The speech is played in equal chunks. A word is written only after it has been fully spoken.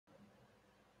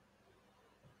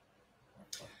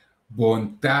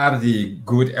Buon tardi.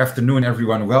 Good afternoon,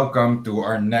 everyone. Welcome to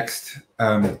our next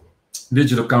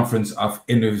digital conference of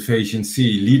Innovation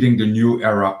C, leading the new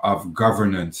era of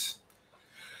governance.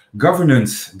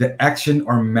 Governance, the action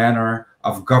or manner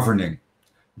of governing.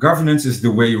 Governance is the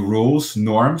way rules,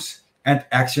 norms, and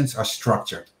actions are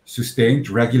structured, sustained,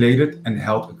 regulated, and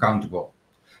held accountable.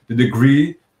 The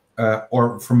degree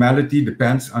or formality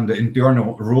depends on the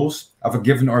internal rules of a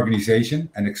given organization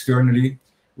and externally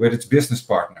with its business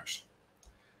partners.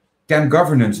 Can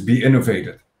governance be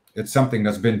innovated? It's something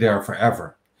that's been there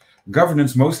forever.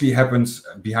 Governance mostly happens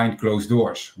behind closed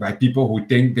doors by people who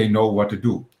think they know what to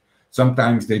do.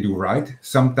 Sometimes they do right,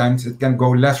 sometimes it can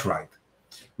go less right.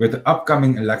 With the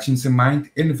upcoming elections in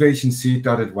mind, Innovation C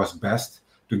thought it was best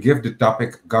to give the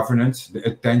topic governance the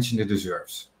attention it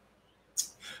deserves.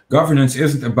 Governance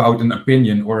isn't about an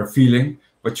opinion or a feeling,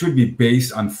 but should be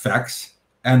based on facts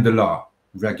and the law,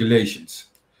 regulations.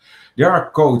 There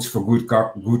are codes for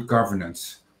good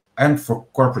governance and for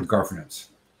corporate governance.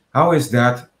 How is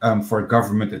that for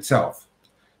government itself?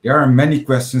 There are many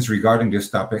questions regarding this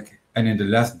topic, and in the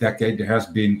last decade, there has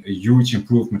been a huge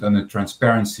improvement on the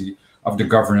transparency of the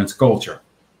governance culture.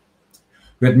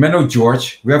 With Menno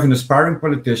George, we have an aspiring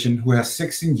politician who has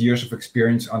 16 years of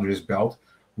experience under his belt,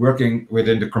 working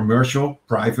within the commercial,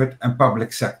 private, and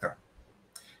public sector.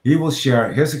 He will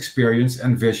share his experience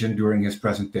and vision during his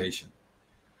presentation.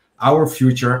 Our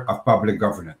future of public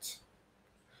governance.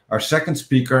 Our second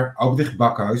speaker, Aubrich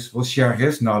Bakhuis, will share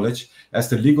his knowledge as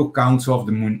the legal counsel of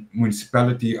the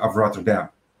municipality of Rotterdam.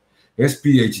 His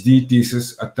PhD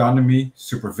thesis, Autonomy,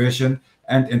 Supervision,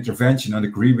 and Intervention on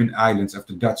the Caribbean Islands of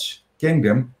the Dutch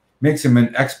Kingdom, makes him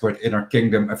an expert in our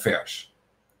kingdom affairs.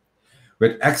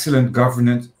 With excellent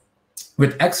governance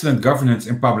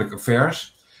in public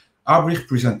affairs, Aubrich's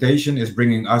presentation is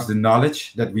bringing us the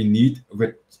knowledge that we need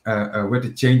with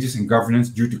the changes in governance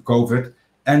due to COVID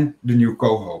and the new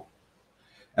coho.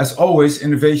 As always,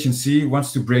 Innovation C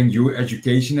wants to bring you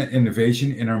education and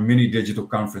innovation in our mini digital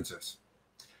conferences.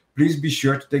 Please be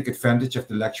sure to take advantage of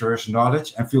the lecturer's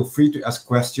knowledge and feel free to ask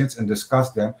questions and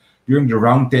discuss them during the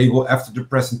roundtable after the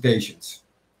presentations.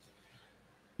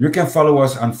 You can follow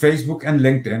us on Facebook and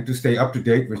LinkedIn to stay up to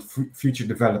date with future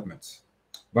developments.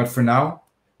 But for now,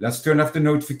 let's turn off the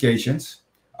notifications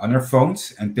on our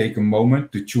phones and take a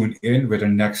moment to tune in with our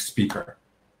next speaker.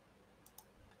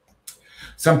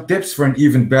 Some tips for an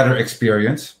even better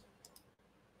experience.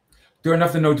 Turn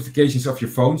off the notifications of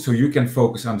your phone so you can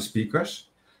focus on the speakers.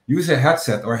 Use a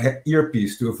headset or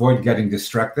earpiece to avoid getting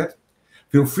distracted.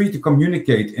 Feel free to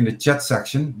communicate in the chat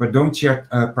section, but don't share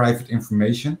private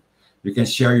information. You can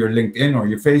share your LinkedIn or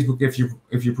your Facebook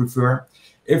if you prefer.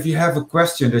 If you have a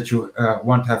question that you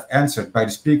want to have answered by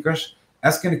the speakers,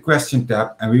 ask in the question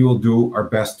tab and we will do our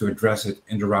best to address it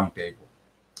in the roundtable.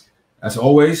 As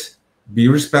always, be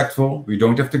respectful. We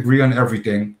don't have to agree on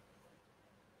everything,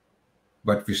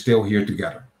 but we're still here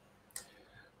together.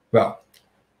 Well,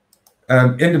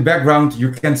 in the background,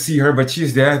 you can see her, but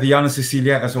she's there. Diana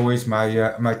Cecilia, as always,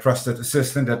 my trusted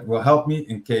assistant that will help me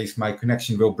in case my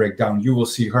connection will break down. You will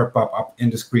see her pop up in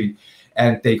the screen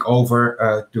and take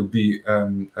over to be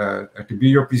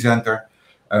your presenter.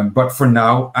 But for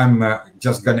now, I'm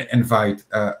just going to invite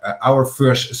our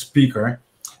first speaker.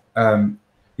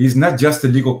 He's not just a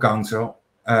legal counsel.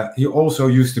 He also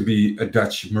used to be a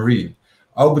Dutch Marine.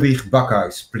 Aubrich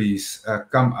Bakhuis, please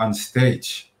come on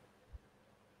stage.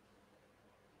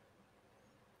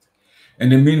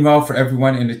 And in the meanwhile, for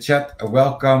everyone in the chat,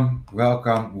 welcome,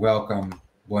 welcome, welcome.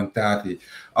 Buon tardi.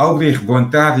 Aubrich, buon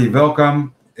tardi,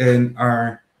 welcome. And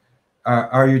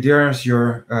are you there? Is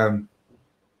your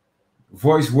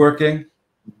voice working?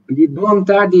 Buon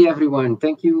tardi, everyone.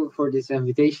 Thank you for this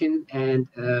invitation. And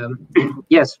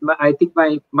yes, I think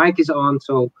my mic is on,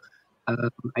 so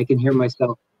I can hear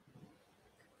myself.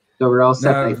 So we're all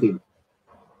set, I think.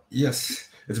 Yes.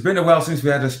 It's been a while since we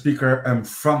had a speaker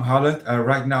from Holland.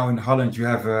 Right now in Holland, you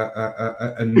have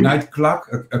a night clock,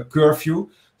 a curfew.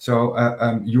 So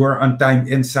you are on time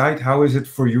inside. How is it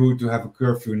for you to have a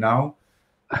curfew now?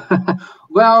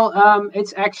 Well,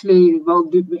 it's actually, well,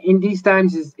 in these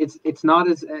times it's not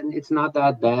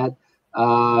that bad.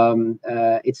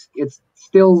 It's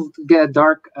still get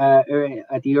dark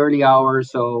at the early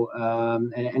hours. So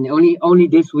and only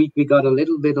this week we got a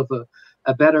little bit of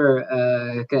a better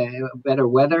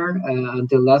weather.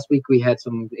 Until last week we had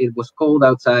it was cold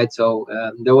outside, so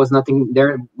there was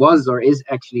or is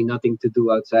actually nothing to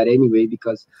do outside anyway,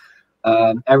 because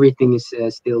everything is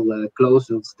still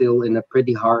closed and still in a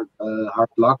pretty hard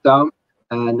lockdown.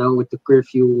 Now with the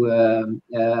curfew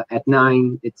at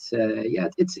 9, it's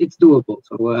it's doable.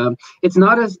 So it's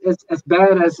not as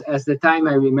bad as the time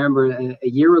I remember a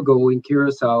year ago in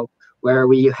Curaçao, where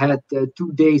we had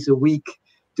 2 days a week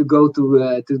to go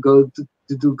go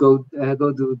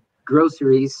to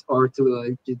groceries, or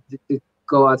to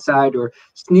go outside, or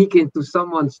sneak into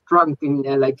someone's trunk, in,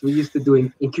 like we used to do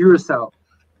in Curaçao.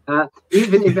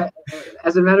 Even if,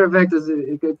 as a matter of fact,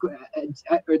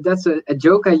 that's a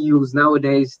joke I use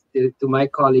nowadays to my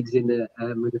colleagues in the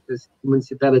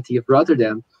municipality of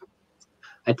Rotterdam.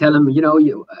 I tell them,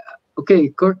 okay,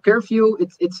 curfew,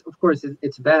 it's of course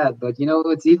it's bad, but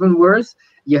it's even worse.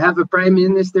 You have a prime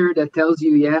minister that tells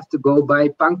you have to go buy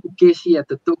pankukishi at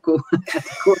the toko at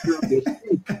the corner of the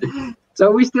street. So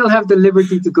we still have the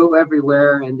liberty to go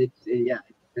everywhere, and it's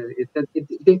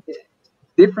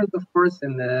different, of course,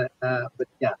 and but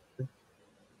yeah,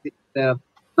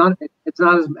 it's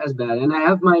not as bad. And I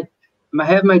have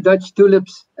my Dutch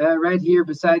tulips right here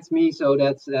besides me, so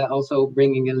that's also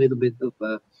bringing a little bit of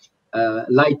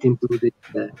light into the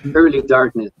early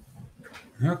darkness.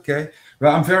 Okay.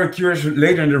 Well, I'm very curious.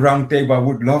 Later in the round table, I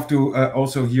would love to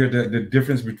also hear the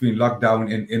difference between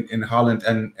lockdown in Holland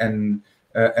and in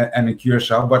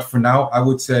Curaçao. But for now, I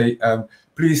would say,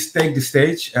 please take the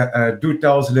stage. Do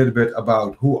tell us a little bit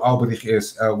about who Aubrich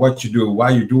is, what you do,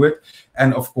 why you do it,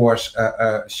 and of course,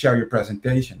 share your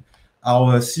presentation.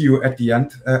 I'll see you at the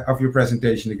end of your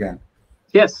presentation again.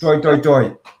 Yes.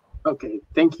 Toi. Okay,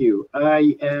 thank you.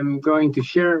 I am going to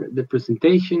share the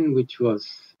presentation, which was,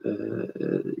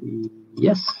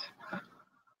 yes.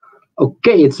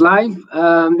 Okay, it's live.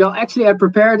 Well, actually, I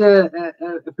prepared a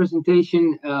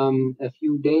presentation a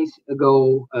few days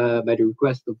ago by the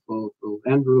request of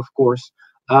Andrew, of course.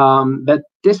 But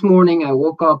this morning I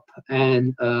woke up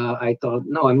and I thought,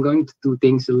 no, I'm going to do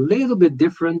things a little bit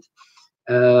different.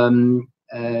 Of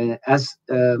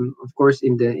course,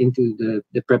 into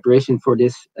the preparation for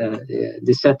this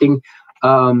setting,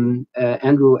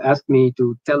 Andrew asked me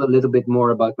to tell a little bit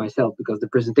more about myself, because the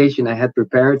presentation I had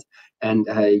prepared, and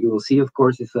you will see, of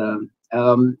course, is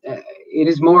it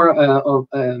is more of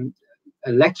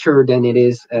a lecture than it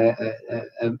is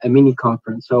a mini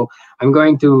conference. So I'm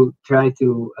going to try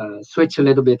to switch a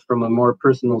little bit from a more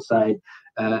personal side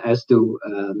as to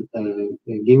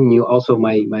giving you also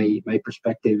my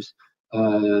perspectives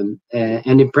and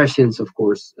impressions, of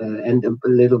course, and a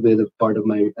little bit of part of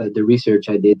my the research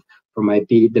I did for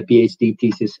the PhD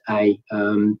thesis I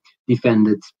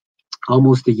defended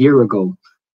almost a year ago.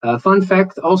 Fun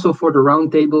fact, also for the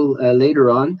roundtable later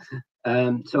on.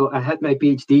 So I had my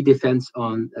PhD defense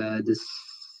on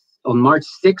March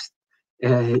 6th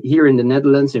here in the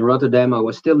Netherlands, in Rotterdam. I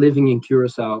was still living in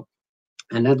Curaçao,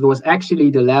 and that was actually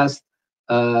the last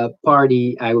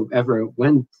party I ever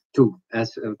went to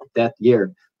as of that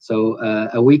year. So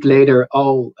a week later,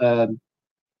 all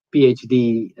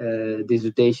PhD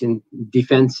dissertation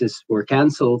defenses were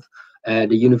cancelled.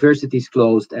 The universities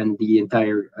closed, and the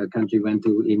entire country went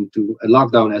into a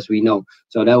lockdown, as we know.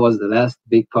 So that was the last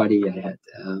big party I had.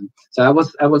 So I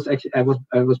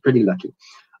was pretty lucky.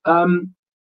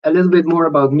 A little bit more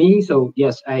about me. So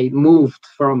yes, I moved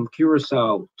from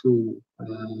Curaçao to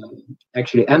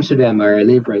actually Amsterdam, where I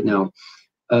live right now,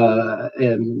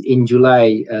 in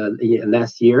July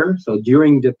last year. So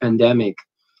during the pandemic,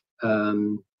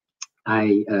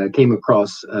 I came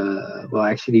across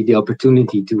actually the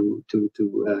opportunity to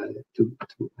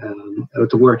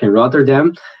work in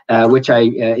Rotterdam, which I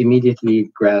immediately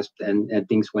grasped, and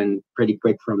things went pretty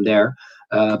quick from there.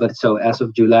 But so as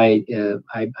of July,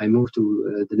 I moved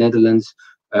to the Netherlands,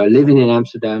 living in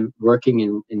Amsterdam, working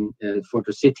in for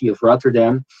the city of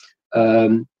Rotterdam.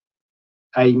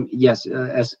 As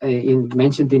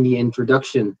mentioned in the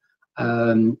introduction,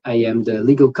 I am the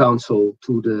legal counsel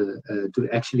to the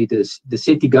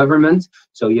city government.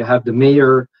 So you have the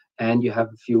mayor, and you have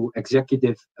a few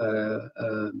executive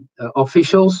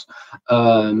officials,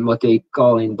 what they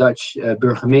call in Dutch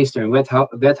burgemeester and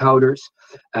wethouders.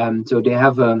 So they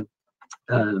have a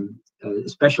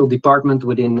special department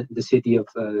within the city of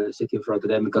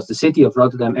Rotterdam, because the city of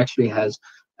Rotterdam actually has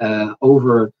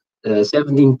over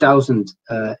 17,000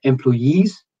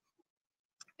 employees,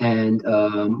 and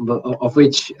of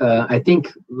which I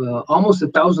think almost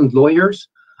 1,000 lawyers.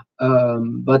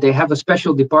 But they have a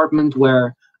special department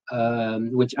where,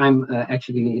 which I'm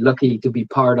actually lucky to be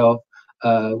part of,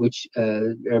 which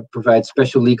provides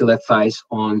special legal advice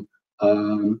on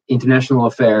international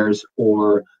affairs,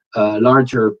 or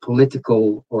larger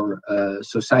political or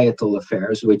societal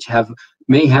affairs, which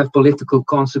may have political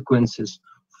consequences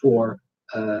for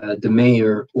the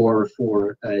mayor or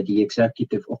for the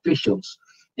executive officials.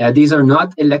 These are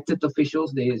not elected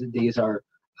officials. These are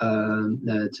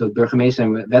so burgemeester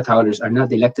and wethouders are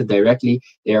not elected directly.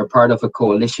 They are part of a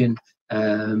coalition,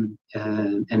 and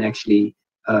actually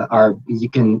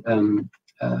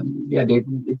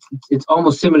it's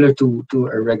almost similar to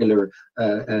a regular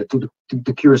to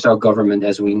the Curaçao government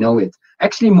as we know it.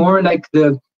 Actually, more like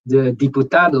the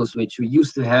diputados, which we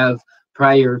used to have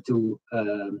prior to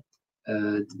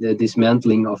the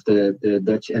dismantling of the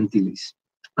Dutch Antilles,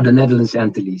 or the Netherlands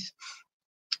Antilles.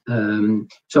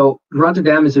 So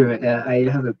Rotterdam is I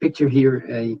have a picture here.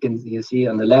 You can see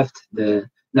on the left the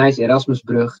nice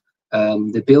Erasmusbrug,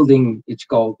 the building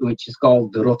which is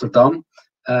called the Rotterdam,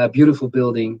 beautiful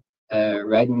building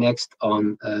right next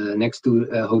to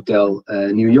Hotel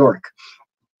New York.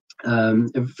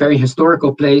 A very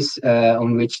historical place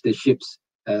on which the ships,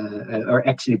 or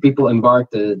actually people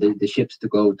embarked the ships to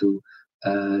go to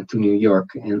New York,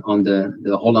 and on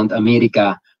the Holland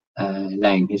America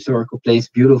line. Historical place,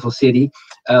 beautiful city,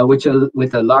 with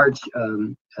a large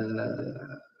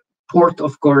port,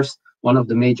 of course, one of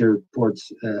the major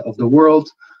ports of the world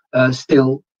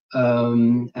still,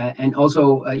 and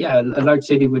also a large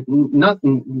city with not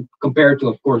compared to,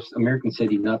 of course, American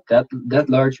city, not that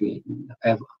large. We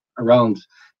have around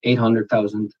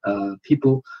 800,000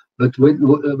 people, but with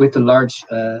the large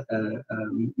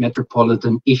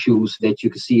metropolitan issues that you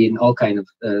can see in all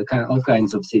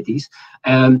kinds of cities,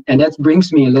 and that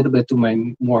brings me a little bit to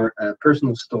my more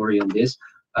personal story on this.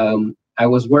 I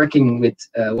was working with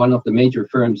one of the major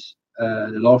firms,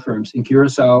 the law firms in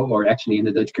Curaçao, or actually in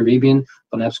the Dutch Caribbean,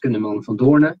 Van Epsken and Van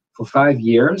Doorne, for 5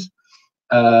 years.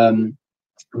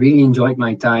 Really enjoyed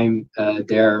my time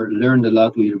there. Learned a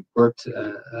lot. We worked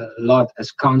a lot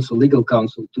as counsel, legal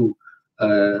counsel to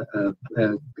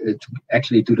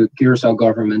actually to the Curaçao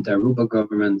government, Aruba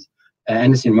government,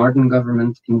 and the St. Martin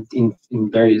government in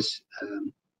various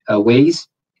ways.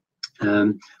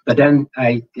 But then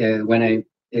when I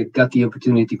got the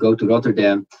opportunity to go to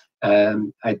Rotterdam,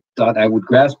 I thought I would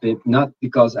grasp it, not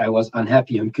because I was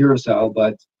unhappy in Curaçao,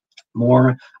 but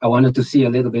more I wanted to see a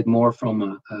little bit more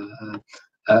from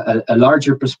a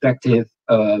larger perspective,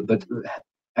 but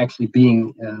actually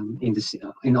being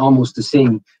in almost the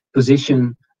same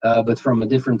position, but from a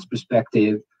different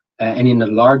perspective, and in a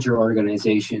larger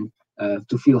organization,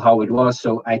 to feel how it was,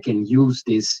 so I can use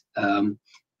this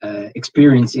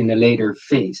experience in a later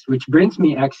phase. Which brings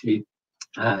me actually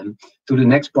to the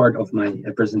next part of my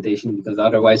presentation, because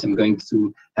otherwise I'm going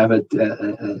to have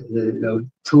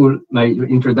my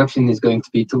introduction is going to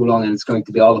be too long, and it's going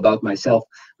to be all about myself,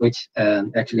 which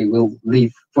actually will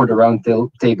leave for the round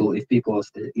table if people are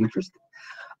still interested.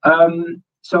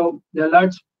 So the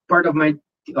large part of my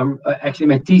actually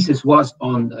my thesis was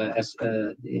on, as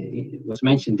it was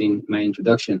mentioned in my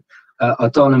introduction,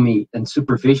 autonomy and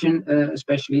supervision,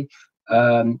 especially.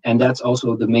 And that's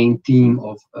also the main theme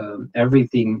of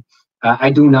everything I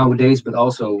do nowadays, but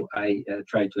also I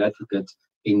try to advocate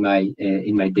in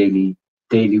my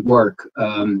daily work,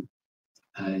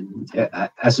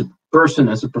 as a person,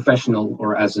 as a professional,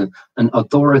 or as an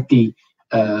authority.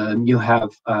 You have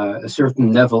a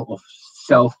certain level of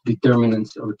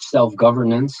self-determinance or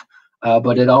self-governance,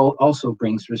 but it also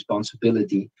brings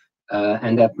responsibility,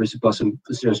 and that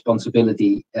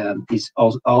responsibility is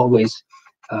always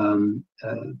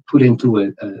put into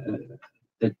a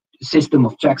system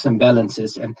of checks and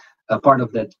balances, and a part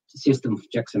of that system of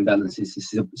checks and balances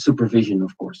is supervision,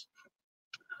 of course.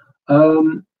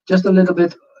 Just a little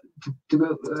bit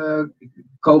to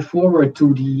go forward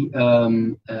to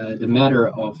the matter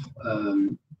of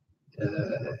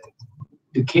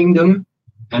the kingdom,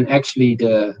 and actually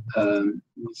let's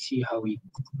see how we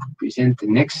present the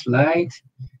next slide.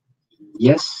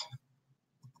 Yes.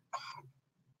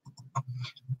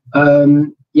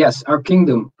 Yes, our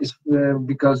kingdom is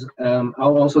because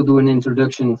I'll also do an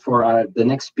introduction for the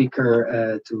next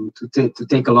speaker to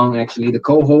take along actually the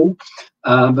coho.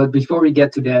 But before we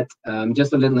get to that,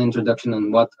 just a little introduction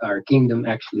on what our kingdom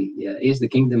actually is. The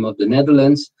Kingdom of the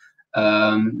Netherlands.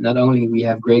 Not only we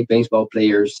have great baseball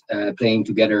players playing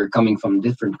together, coming from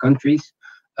different countries,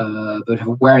 but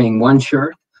wearing one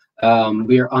shirt.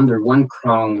 We are under one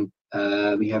crown.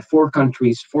 We have 4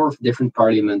 countries, 4 different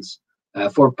parliaments.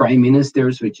 4 prime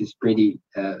ministers, which is pretty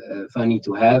funny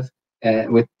to have,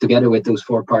 together with those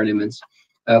 4 parliaments.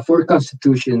 4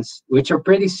 constitutions, which are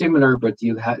pretty similar, but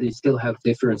you still have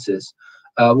differences.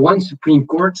 1 Supreme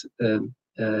Court,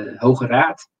 Hoge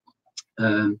Raad,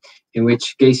 in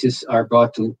which cases are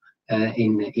brought to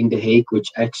in The Hague, which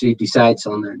actually decides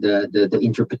on the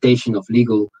interpretation of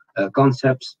legal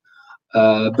concepts,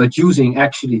 but using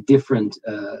actually different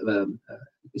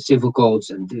civil codes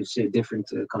and different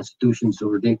constitutions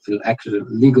or different actual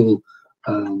legal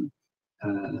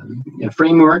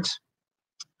frameworks.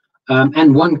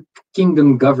 And one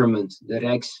kingdom government, the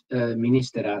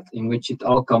Rijksministeraat, in which it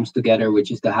all comes together,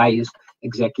 which is the highest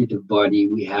executive body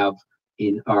we have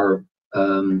in our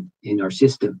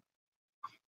system.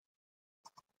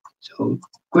 So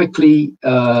quickly,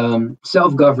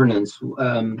 self-governance,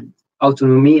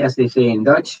 autonomie, as they say in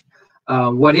Dutch.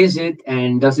 What is it,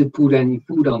 and does it put any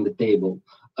food on the table?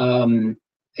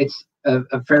 It's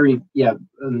a very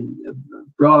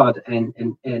broad and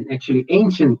actually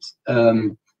ancient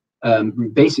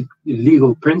basic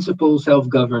legal principle.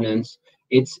 Self-governance.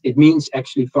 It means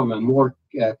actually from a more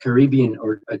Caribbean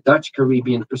or a Dutch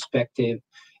Caribbean perspective.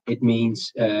 It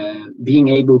means being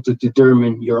able to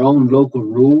determine your own local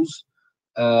rules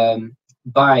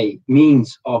by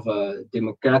means of a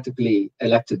democratically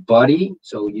elected body.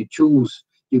 So you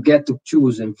get to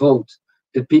choose and vote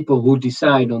the people who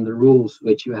decide on the rules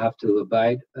which you have to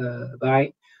abide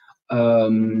by.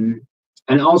 And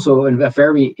also a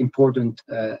very important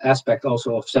aspect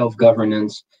also of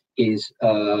self-governance is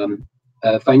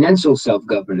financial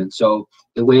self-governance. So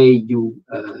the way you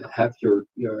have your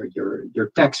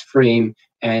tax frame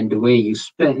and the way you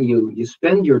spend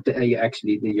your tax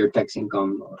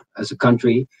income as a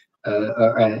country,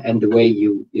 and the way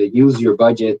you use your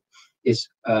budget is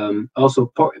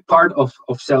also part of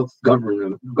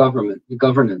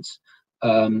governance.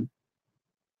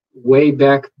 Way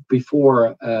back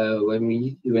before,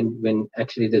 when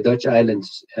actually the Dutch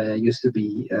islands used to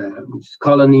be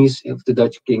colonies of the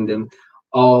Dutch kingdom,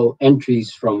 all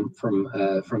entries from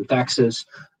taxes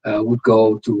would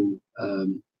go to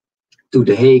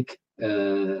The Hague,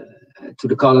 to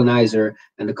the colonizer,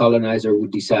 and the colonizer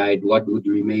would decide what would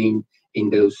remain in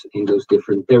those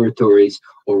different territories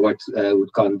or what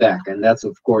would come back. And that's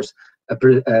of course a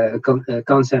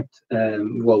concept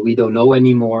we don't know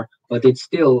anymore, but it's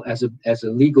still as a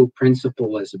legal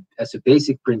principle, as a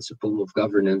basic principle of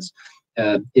governance,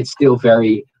 it's still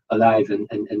very alive, and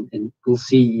we'll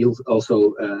see. You'll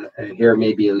also hear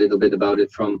maybe a little bit about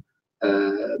it from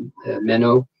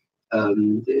Menno.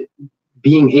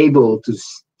 Being able to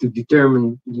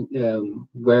determine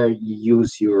where you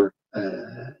use your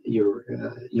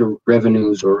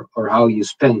revenues, or how you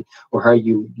spend, or how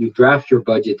you draft your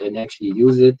budget and actually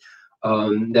use it.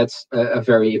 That's a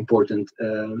very important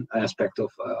aspect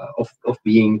of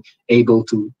being able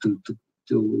to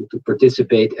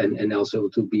participate and also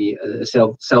to be a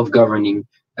self-governing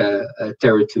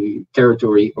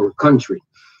territory or country.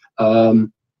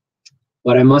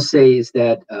 What I must say is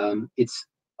that it's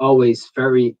always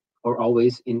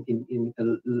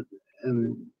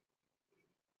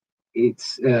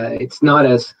it's not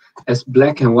as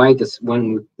black and white as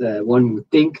one would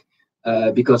think,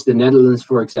 because the Netherlands,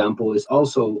 for example, is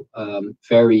also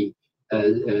very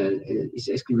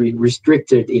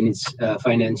restricted in its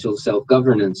financial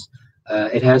self-governance.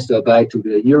 It has to abide to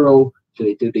the euro,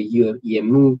 to the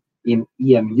EMU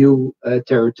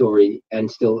territory, and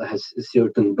still has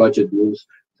certain budget rules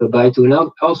to abide to. And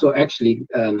also actually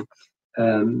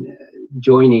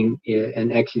joining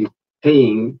and actually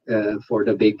paying for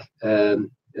the big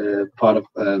pot of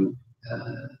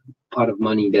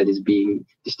money that is being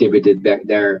distributed back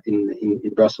there in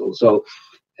Brussels. So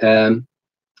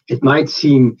it might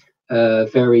seem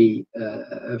very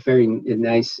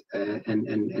nice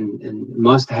and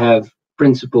must-have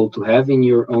principle to have in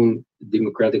your own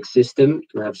democratic system,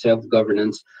 to have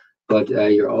self-governance, but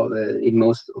in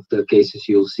most of the cases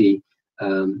you'll see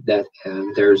that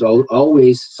there's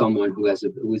always someone who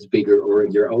is bigger, or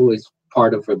you're always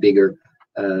part of a bigger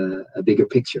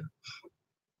picture.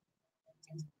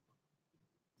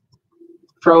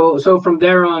 So from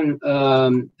there on,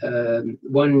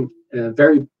 one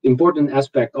very important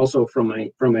aspect also from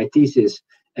my thesis,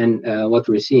 and what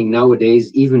we're seeing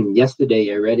nowadays, even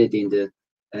yesterday I read it in the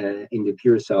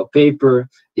Curaçao paper,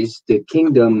 is the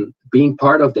kingdom, being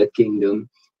part of that kingdom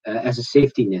as a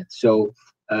safety net. So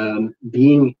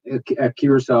being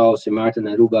Curaçao, Sint Maarten,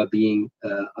 and Aruba being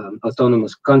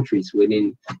autonomous countries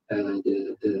within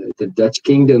the Dutch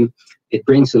kingdom, it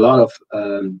brings a lot of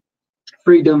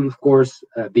freedom, of course,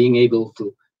 being able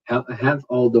to have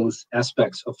all those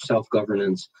aspects of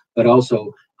self-governance, but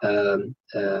also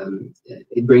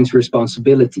it brings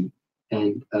responsibility,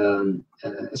 and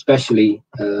especially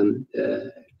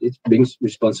it brings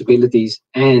responsibilities,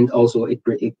 and also it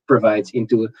provides in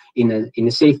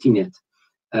a safety net,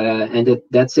 and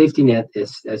that safety net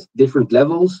has different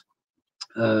levels.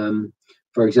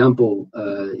 For example,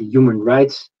 human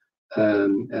rights,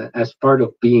 as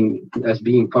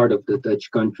being part of the Dutch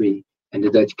country and the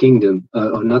Dutch kingdom,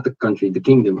 or not the country, the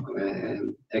kingdom,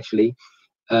 actually.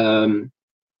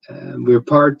 We're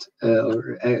part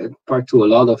to a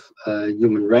lot of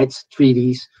human rights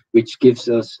treaties, which gives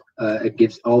us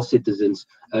gives all citizens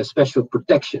special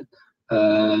protection,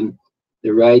 the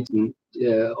right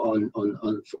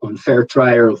on fair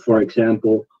trial, for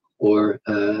example, or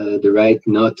the right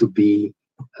not to be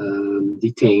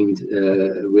detained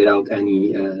without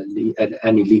any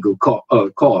legal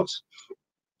cause.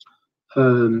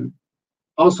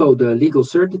 Also, the legal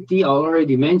certainty. I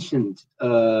already mentioned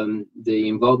the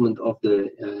involvement of the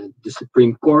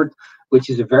Supreme Court, which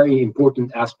is a very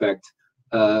important aspect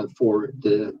for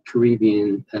the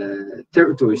Caribbean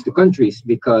territories, the countries,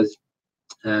 because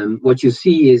what you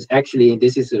see is actually,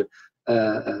 this is a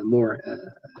more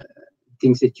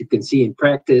things that you can see in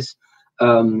practice.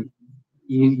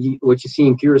 What you see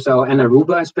in Curaçao and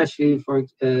Aruba, especially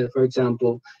for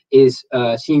example, is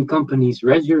seeing companies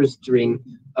registering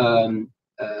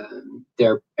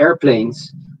their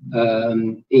airplanes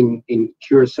in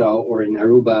Curaçao or in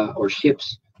Aruba, or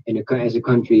ships as a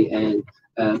country, and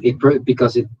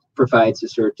because it provides a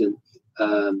certain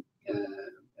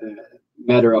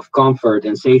matter of comfort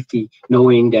and safety,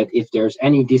 knowing that if there's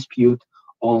any dispute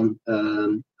on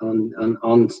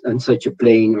such a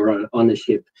plane or on a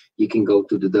ship, you can go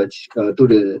to the Dutch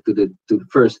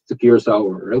first to Curaçao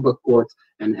or Aruba court,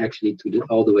 and actually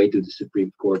all the way to the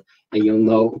Supreme Court, and you'll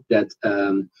know that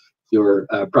your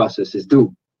process is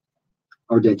due,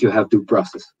 or that you have due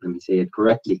process. Let me say it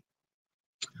correctly.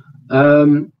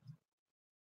 One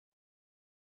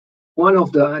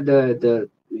of the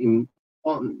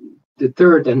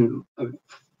third and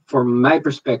from my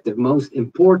perspective most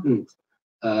important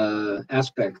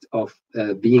aspect of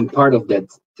being part of the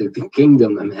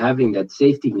kingdom and having that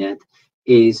safety net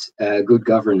is good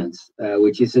governance,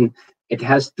 which it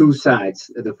has two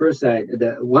sides. The first side,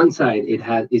 one side,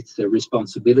 it's a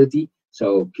responsibility.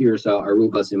 So Curaçao,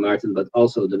 Aruba, St. Maarten, but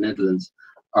also the Netherlands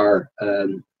are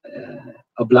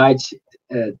obliged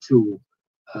to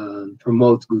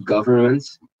promote good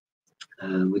governance,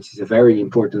 which is a very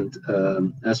important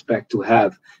aspect to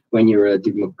have when you're a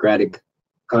democratic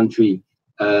country,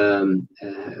 and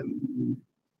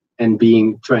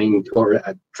trying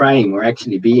or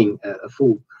actually being a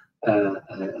full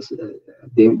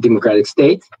democratic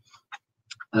state,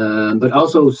 but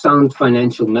also sound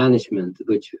financial management,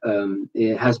 which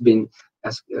has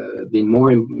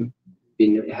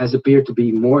appeared to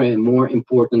be more and more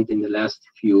important in the last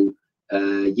few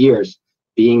years.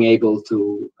 Being able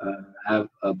to have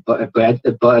a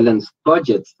balanced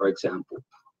budget, for example,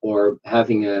 or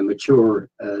having a mature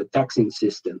taxing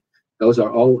system. Those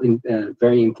are all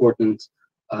very important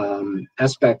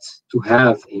aspects to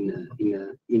have in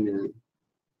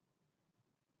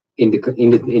the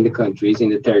countries, in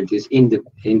the territories, in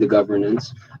the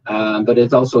governance. But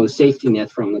it's also a safety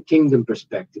net from a kingdom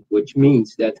perspective, which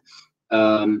means that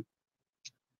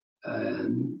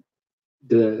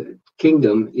the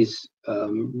kingdom is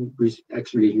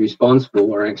actually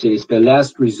responsible, or actually is the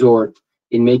last resort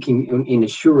in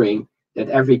assuring that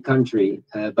every country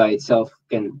by itself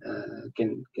can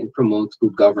promote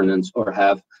good governance or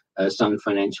have sound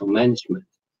financial management.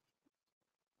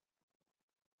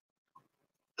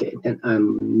 Okay, and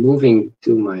I'm moving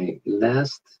to my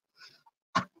last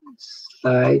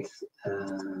slide.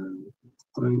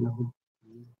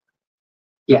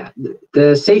 Yeah,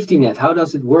 the safety net. How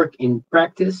does it work in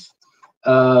practice?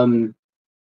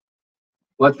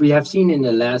 What we have seen in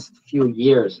the last few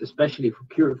years, especially from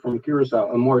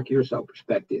Curaçao, a more Curaçao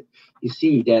perspective, you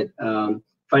see that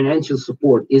financial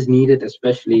support is needed,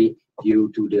 especially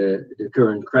due to the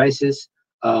current crisis.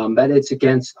 But it's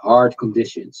against hard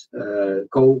conditions.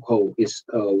 Coho is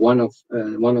one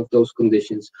of those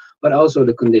conditions, but also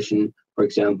the condition, for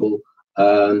example,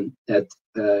 that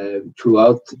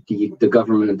throughout the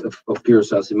government of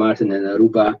Curaçao, St. Maarten, and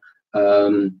Aruba,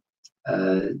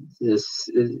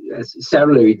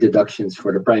 salary deductions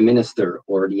for the prime minister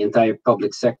or the entire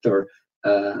public sector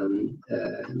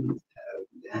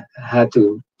had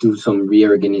to do some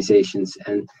reorganizations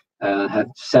and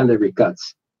have salary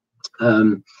cuts.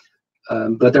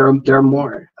 But there are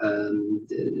more.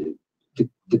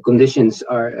 The conditions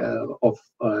are of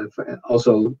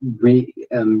also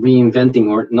reinventing,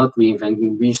 or not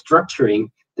reinventing, restructuring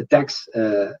the tax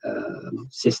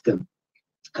system.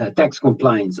 Tax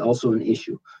compliance, also an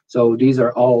issue. So these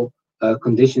are all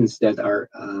conditions that are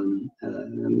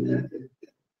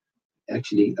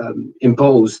actually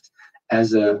imposed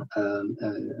as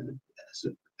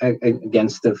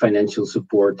against the financial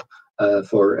support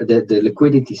for the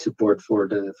liquidity support for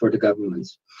the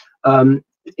governments.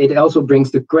 It also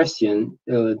brings the question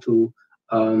to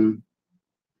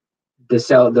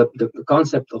the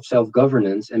concept of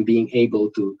self-governance and being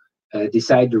able to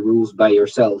decide the rules by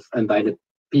yourself and by the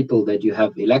people that you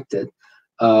have elected.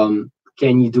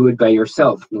 Can you do it by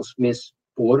yourself? Nos mis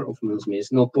por of nos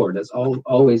mis no por. That's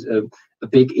always a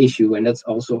big issue, and that's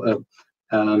also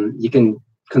you can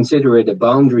consider it a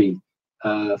boundary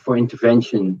for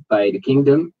intervention by the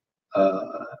kingdom,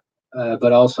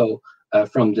 but also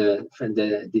from the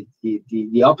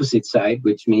opposite side,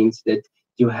 which means that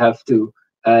you have to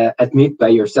admit by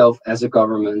yourself as a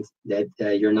government that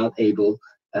you're not able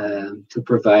to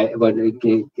provide what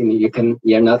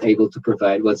you're not able to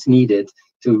provide what's needed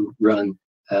to run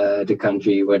the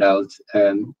country without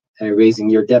raising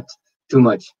your debt too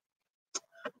much.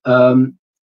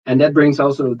 And that brings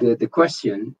also the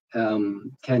question,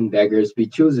 can beggars be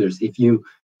choosers? If you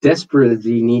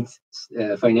desperately need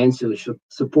financial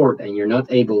support and you're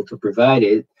not able to provide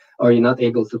it, or you're not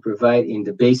able to provide in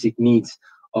the basic needs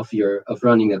of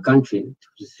running a country,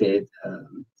 to say it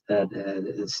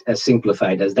as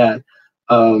simplified as that,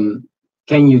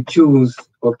 can you choose,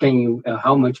 or can you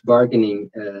how much bargaining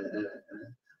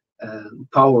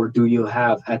power do you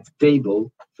have at the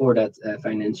table for that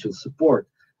financial support?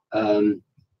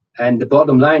 And the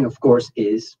bottom line, of course,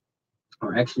 is,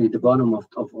 or actually the bottom of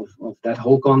that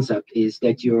whole concept is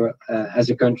that you're, as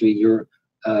a country, you're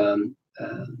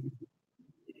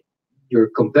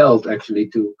compelled actually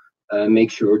to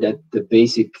make sure that the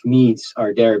basic needs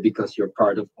are there because you're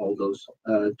part of all those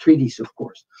treaties, of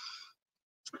course.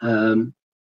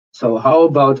 So how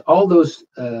about all those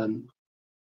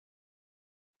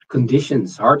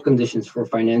conditions, hard conditions for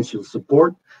financial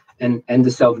support and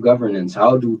the self-governance?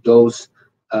 How do those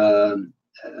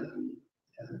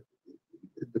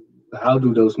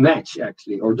match,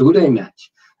 actually, or do they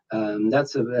match?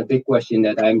 That's a big question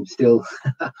that I'm still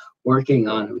working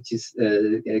on, which is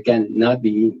again not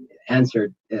being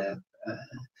answered that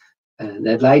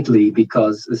lightly,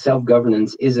 because the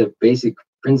self-governance is a basic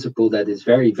principle that is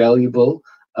very valuable,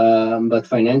 but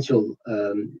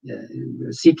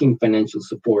seeking financial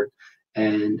support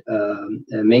and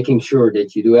making sure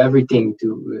that you do everything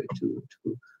to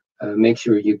make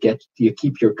sure you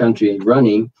keep your country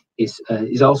running is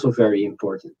also very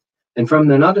important. And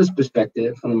from another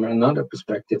perspective,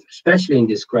 especially in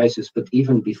this crisis, but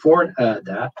even before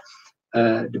that,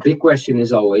 the big question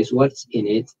is always what's in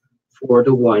it for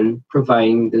the one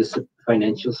providing this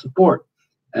financial support.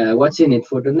 What's in it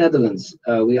for the Netherlands?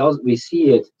 We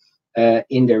see it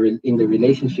in the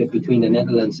relationship between the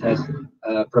Netherlands as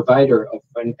a provider of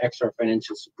extra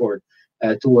financial support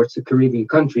towards the Caribbean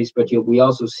countries, but we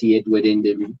also see it within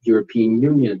the European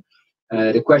Union.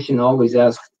 The question always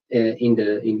asked in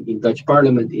Dutch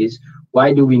Parliament is,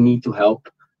 why do we need to help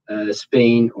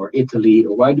Spain or Italy,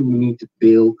 or why do we need to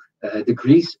bail the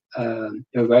Greece?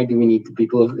 Why do we need to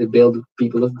bail the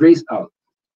people of Greece out?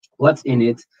 What's in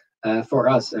it for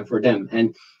us and for them?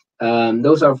 And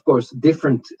those are, of course,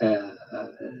 different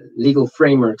legal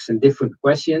frameworks and different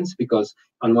questions, because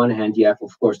on one hand you have,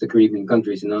 of course, the Caribbean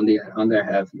countries, and on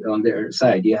their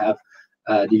side you have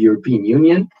the European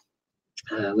Union,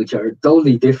 which are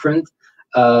totally different.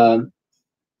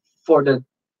 For the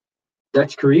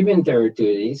Dutch Caribbean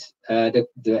territories,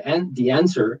 the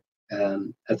answer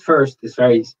at first is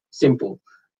very simple.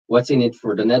 What's in it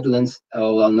for the Netherlands?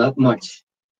 Oh, well, not much,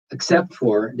 except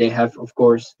for they have, of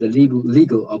course, the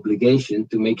legal obligation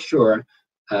to make sure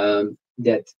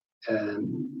that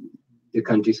the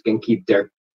countries can keep their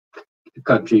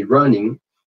country running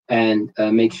and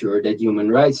make sure that human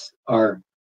rights are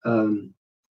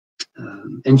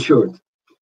ensured.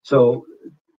 So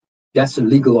that's a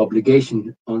legal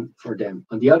obligation for them.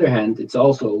 On the other hand, it's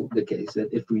also the case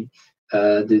that if we,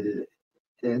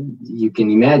 you can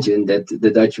imagine that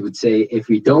the Dutch would say, if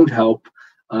we don't help,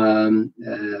 we'll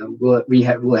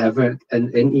have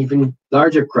an even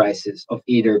larger crisis of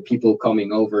either people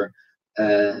coming over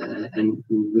and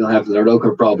we'll have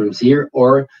local problems here,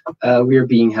 or we're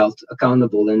being held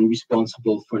accountable and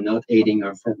responsible for not aiding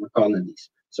our former colonies.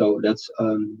 So that's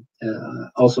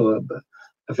also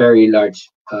a very large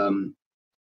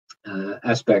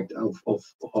aspect of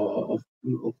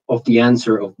the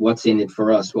answer of what's in it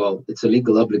for us. Well, it's a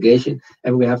legal obligation,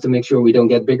 and we have to make sure we don't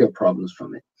get bigger problems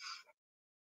from it.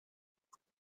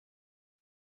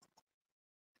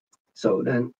 So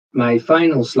then my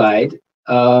final slide,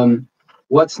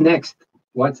 what's next?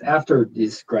 What's after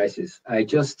this crisis? I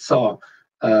just saw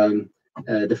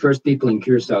the first people in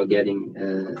Curaçao getting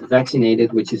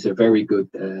vaccinated, which is a very good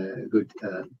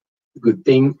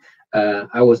thing.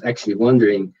 I was actually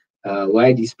wondering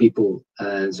why these people,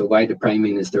 so why the Prime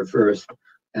Minister first,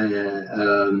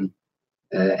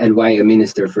 and why a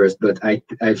minister first. But I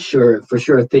for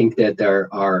sure think that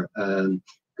there are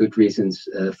good reasons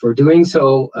for doing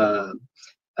so.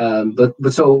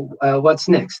 What's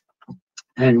next?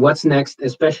 And what's next,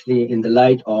 especially in the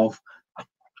light of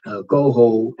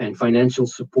GOHO and financial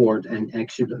support and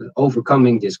actually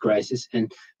overcoming this crisis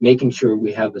and making sure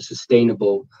we have a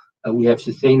sustainable,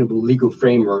 sustainable legal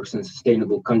frameworks and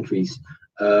sustainable countries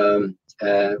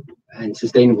and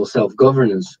sustainable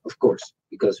self-governance, of course,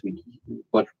 because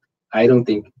I don't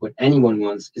think what anyone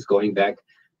wants is going back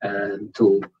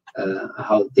to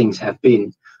how things have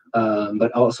been,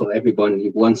 but also everybody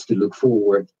wants to look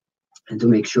forward and to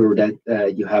make sure that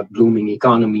you have blooming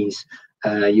economies,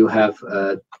 you have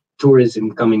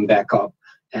tourism coming back up,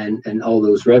 and all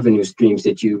those revenue streams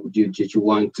that you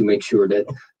want to make sure that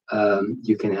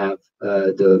you can have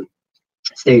the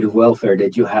state of welfare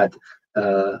that you had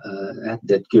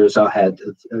that Curaçao had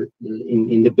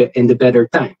in the better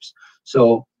times.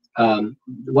 So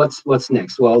what's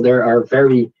next? Well, there are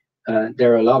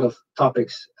a lot of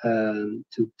topics to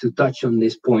touch on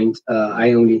this point.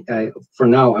 For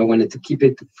now I wanted to keep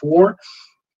it to 4.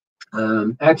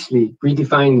 Actually,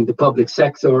 redefining the public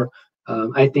sector.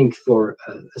 I think for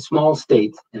a small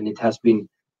state, and it has been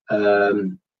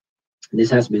this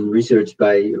has been researched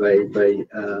by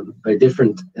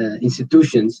different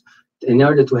institutions. In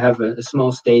order to have a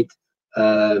small state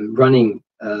running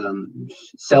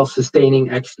self-sustaining,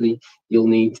 actually, you'll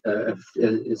need a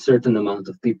certain amount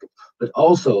of people, but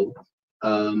also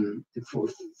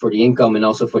for the income and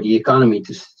also for the economy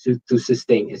to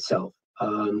sustain itself.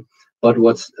 But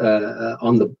what's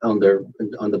on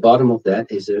the bottom of that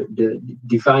is the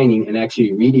defining and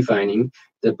actually redefining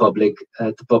the public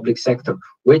sector.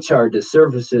 Which are the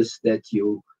services that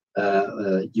you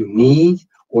need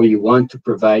or you want to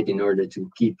provide in order to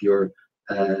keep to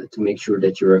make sure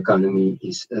that your economy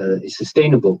is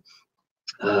sustainable?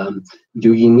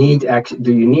 Do you need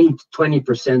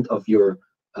 20% of your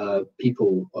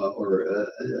people,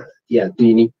 do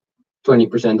you need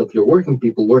 20% of your working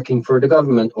people working for the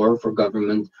government or for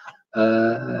government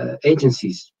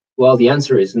agencies? Well, the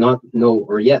answer is not no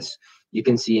or yes. You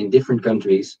can see in different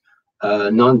countries,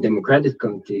 non-democratic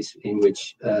countries, in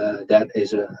which that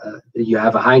is you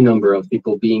have a high number of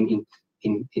people being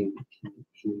in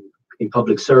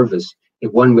public service in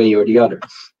one way or the other.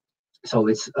 So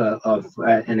it's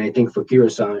and I think for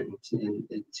Curaçao and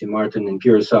Sint Maarten and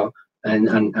Curaçao and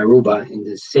Aruba in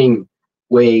the same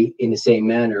way, in the same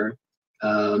manner,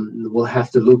 we'll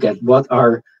have to look at what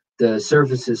are the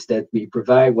services that we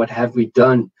provide, what have we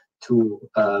done to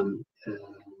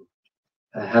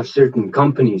have certain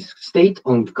companies,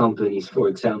 state-owned companies, for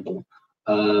example,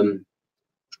 in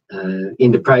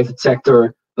the private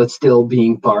sector, but still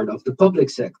being part of the public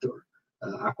sector.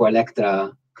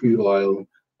 Aqualectra, Crude Oil,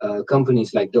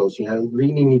 companies like those. You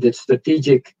really need a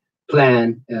strategic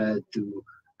plan to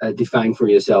define for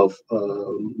yourself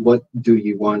what do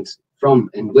you want from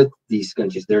and with these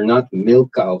countries. They're not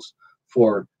milk cows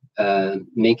for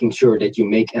making sure that you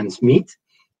make ends meet,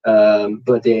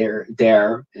 but they're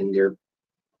there and they're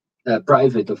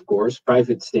private, of course,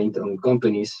 private state-owned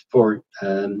companies for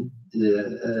to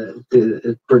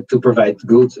provide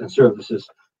goods and services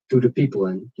to the people,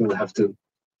 and you'll have to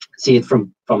see it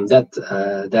from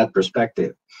that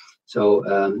perspective. So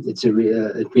it's a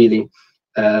really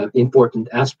important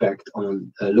aspect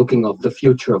on looking of the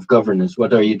future of governance.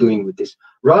 What are you doing with this?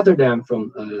 Rotterdam,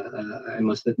 I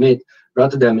must admit,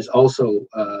 Rotterdam is also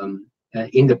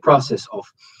in the process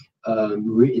of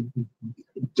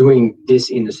doing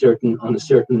this on a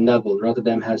certain level.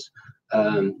 Rotterdam has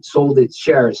sold its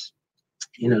shares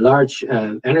in a large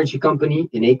energy company,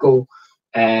 in Eco,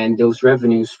 and those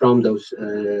revenues from those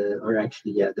the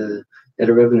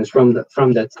revenues from that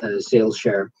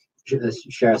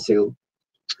share sale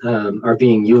are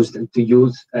being used to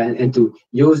use into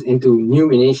new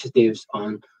initiatives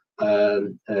on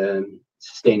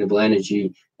sustainable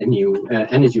energy and new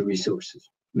energy resources,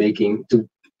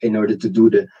 in order to do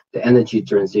the energy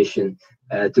transition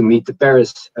to meet the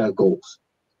Paris goals.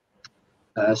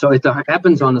 So it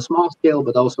happens on a small scale,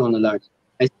 but also on a large.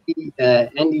 I see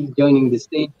Andy joining the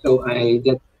stage, so I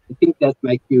think that's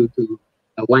my cue to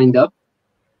wind up.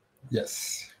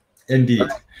 Yes, indeed.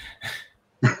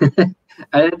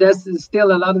 There's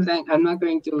still a lot of things. I'm not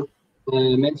going to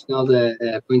mention all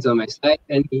the points on my slide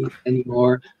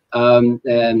anymore.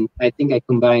 I think I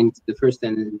combined the first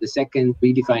and the second,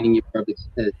 redefining your public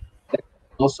sector,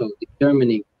 also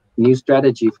determining new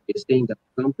strategy for your sustainable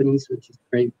companies, which is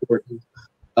very important.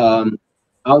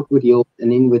 Out with the old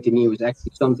and in with the new is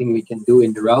actually something we can do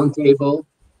in the roundtable.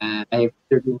 I have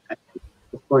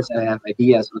of course, I have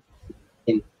ideas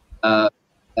in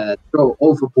throw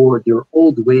overboard your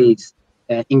old ways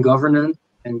in governance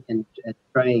and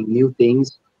trying new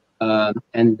things.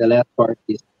 And the last part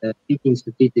is seeking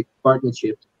strategic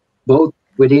partnerships, both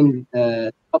within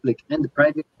public and the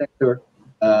private sector,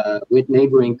 with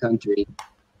neighboring countries.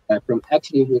 From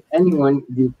actually with anyone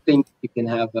you think you can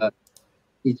have a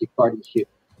strategic partnership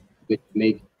with,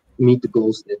 meet the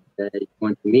goals that you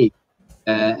want to meet.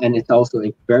 And it's also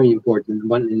a very important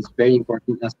one. It's very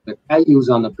important aspect I use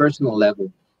on a personal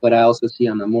level, but I also see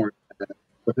on a more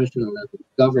professional level.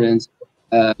 Governance,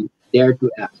 dare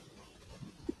to ask.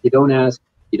 If you don't ask,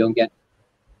 you don't get.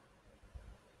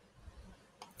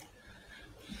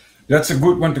 That's a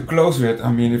good one to close with.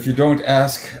 I mean, if you don't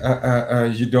ask,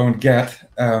 you don't get.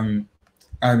 I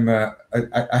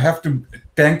have to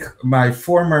thank my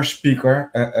former speaker,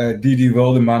 Didi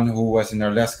Wildeman, who was in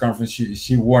our last conference.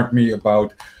 She warned me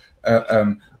about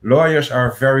lawyers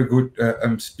are very good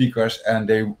speakers, and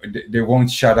they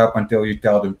won't shut up until you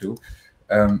tell them to.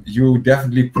 You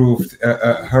definitely proved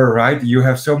her right. You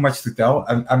have so much to tell.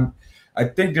 I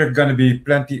think there are going to be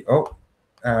plenty. Oh,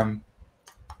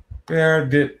 where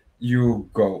did you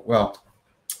go? Well,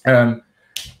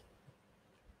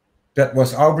 that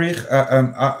was Aubrich.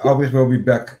 Aubrich will be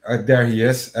back. There he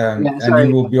is. Yeah, and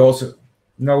he will be also.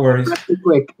 No worries.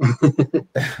 Quick.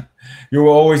 You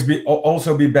will always be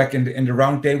also be back in the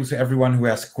round table. So everyone who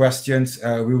has questions,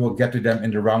 we will get to them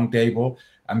in the round table.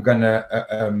 I'm gonna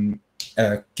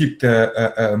keep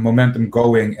the momentum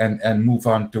going and move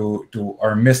on to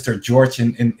our Mr. George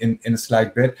in a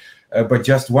slight bit. But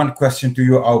just one question to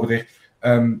you, Aubrich.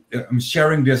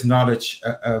 Sharing this knowledge,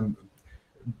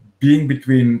 being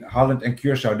between Holland and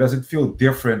Curaçao, does it feel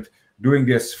different doing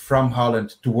this from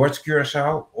Holland towards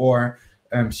Curaçao, or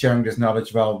sharing this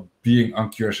knowledge while being on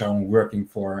Curaçao and working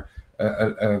for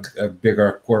a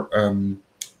bigger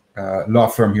law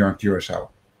firm here on Curaçao?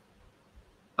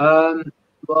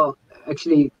 Well,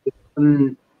 actually,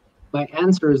 my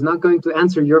answer is not going to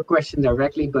answer your question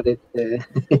directly, but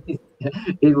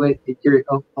you're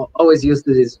always used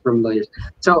to this from lawyers.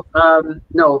 So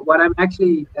no, what I'm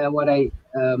actually what I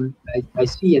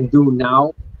see and do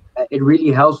now, it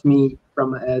really helps me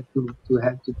from to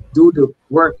have to do the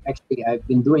work actually I've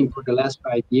been doing for the last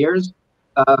 5 years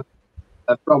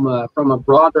from a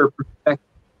broader perspective.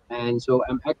 And so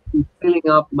I'm actually filling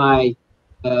up my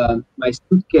my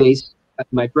suitcase,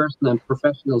 my personal and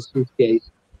professional suitcase,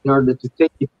 in order to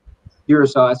take it to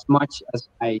Curaçao as much as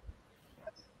I,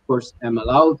 of course, am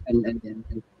allowed and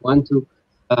want to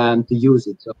use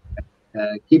it. So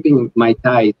keeping my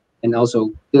ties, and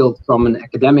also still from an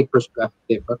academic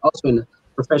perspective, but also in a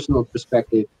professional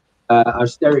perspective, are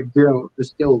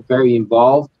still very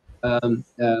involved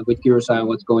with Curaçao and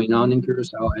what's going on in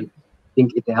Curaçao. And I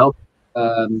think it helps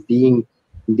being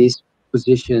in this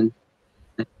position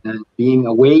and being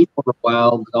away for a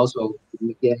while, but also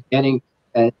getting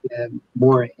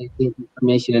more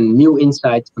information and new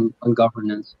insights on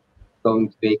governance, going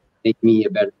to make me a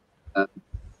better.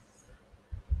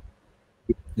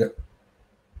 Yeah.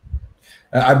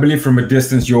 I believe from a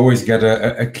distance you always get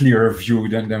a clearer view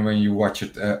than when you watch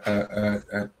it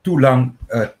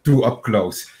too up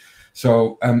close.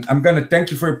 So I'm going to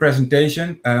thank you for your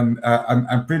presentation.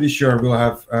 I'm pretty sure we'll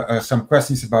have some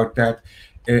questions about that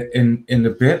in a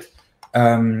bit.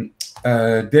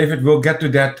 David, we'll get to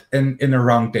that in a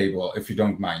roundtable, if you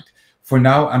don't mind. For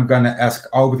now, I'm going to ask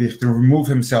Aubrich to remove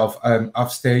himself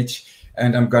off stage,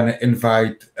 and I'm going to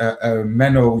invite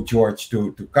Menno George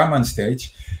to come on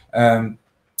stage.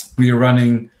 We are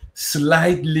running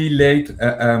slightly late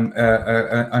on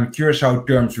Curaçao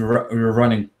terms. We're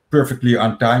running perfectly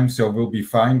on time, so we'll be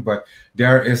fine. But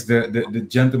there is the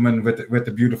gentleman with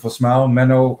the beautiful smile.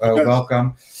 Menno, yes.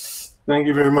 Welcome. Thank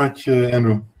you very much,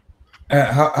 Andrew.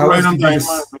 How is right.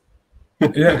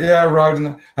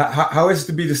 How is it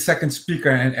to be the second speaker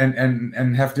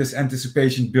and have this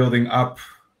anticipation building up?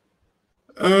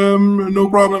 No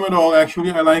problem at all.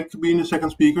 Actually, I like being the second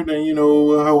speaker. Then you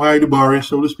know how high the bar is,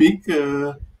 so to speak.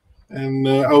 And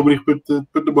Aubrich put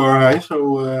the bar high,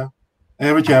 so I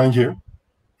have a challenge here.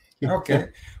 Okay.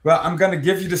 Well, I'm going to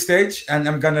give you the stage, and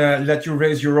I'm going to let you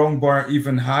raise your own bar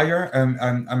even higher.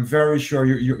 I'm very sure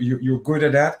you're good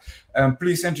at that.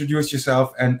 Please introduce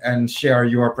yourself and share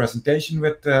your presentation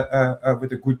with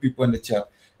the good people in the chat.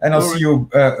 And I'll see you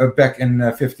back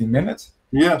in 15 minutes.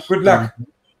 Yes. Good luck.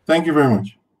 Thank you very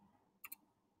much.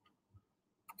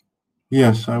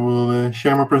 Yes, I will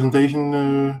share my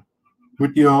presentation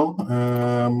with you all.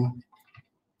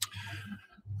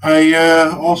 I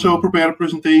also prepared a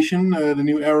presentation, the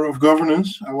new era of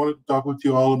governance. I wanted to talk with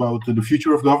you all about the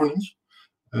future of governance.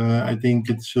 I think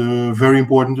it's very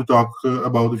important to talk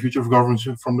about the future of governance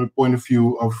from the point of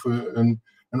view of an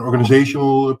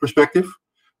organizational perspective.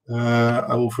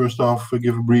 I will first off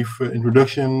give a brief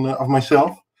introduction of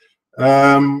myself.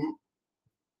 I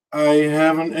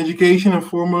have an education, a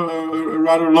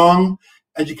rather long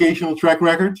educational track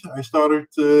record. I started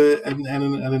at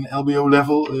an LBO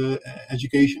level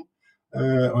education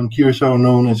on Curaçao,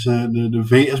 known as the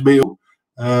VSBO.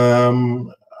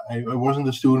 I wasn't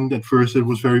a student at first that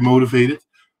was very motivated,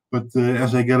 but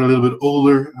as I get a little bit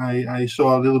older, I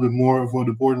saw a little bit more of the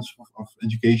importance of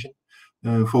education,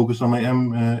 focused on my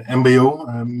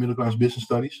MBO, middle class business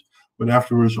studies, but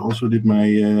afterwards also did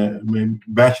my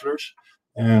bachelor's,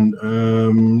 and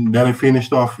then I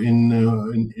finished off in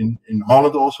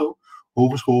Holland also,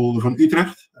 Hogeschool van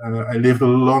Utrecht. I lived a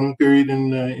long period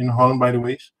in Holland, by the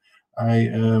way. I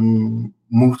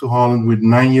moved to Holland with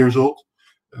 9 years old.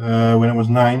 When I was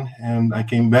 9, and I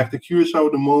came back to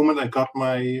Curaçao the moment I got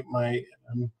my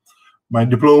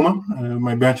diploma,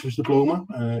 my bachelor's diploma,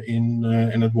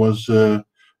 and it was I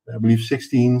believe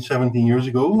 16, 17 years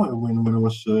ago when I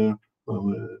was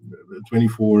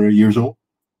 24 years old.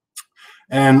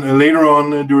 And later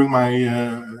on during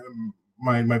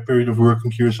my period of work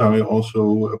in Curaçao, I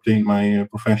also obtained my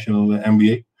professional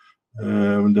MBA.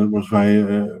 That was via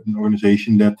an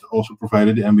organization that also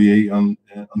provided the MBA on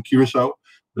Curaçao.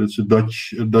 It's a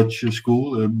Dutch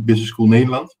school, Business School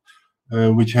Nederland,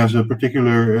 which has a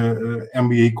particular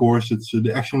MBA course. It's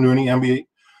the Action Learning MBA,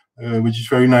 which is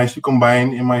very nice to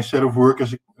combine in my set of work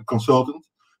as a consultant,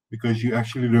 because you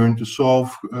actually learn to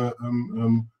solve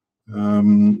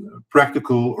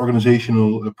practical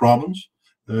organizational problems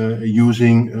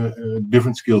using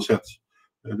different skill sets.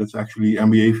 That's actually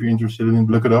MBA. If you're interested in it,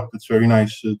 look it up. It's very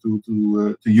nice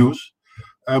to use.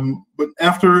 But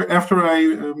after I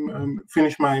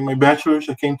finished my bachelor's,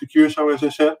 I came to Curaçao, as I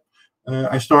said.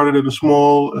 I started at a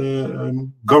small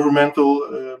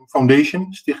governmental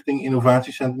foundation, Stichting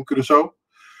Innovatiecentrum Curaçao.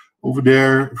 Over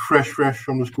there, fresh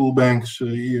from the school banks,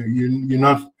 you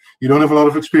don't have a lot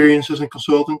of experience as a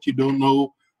consultant. You don't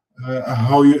know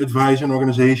how you advise an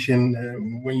organization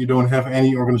when you don't have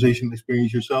any organizational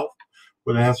experience yourself.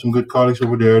 But I had some good colleagues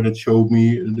over there that showed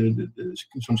me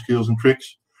some skills and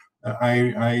tricks.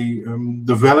 I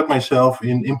developed myself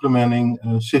in implementing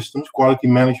systems, quality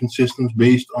management systems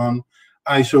based on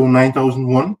ISO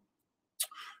 9001.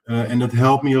 And that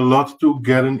helped me a lot to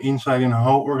get an insight in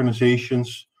how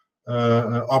organizations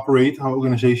operate, how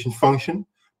organizations function.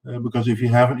 Because if you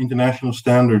have an international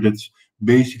standard that's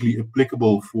basically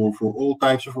applicable for all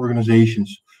types of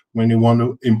organizations, when they want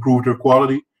to improve their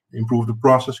quality, improve the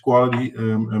process quality,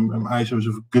 ISO is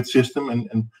a good system,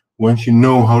 and once you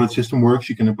know how that system works,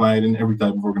 you can apply it in every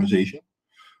type of organization.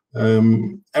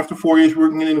 After 4 years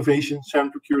working in Innovation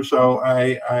Center Curaçao,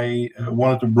 I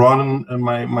wanted to broaden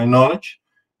my knowledge,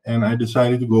 and I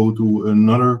decided to go to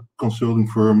another consulting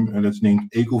firm that's named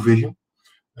Ecovision.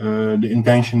 The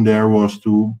intention there was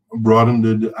to broaden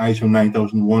the ISO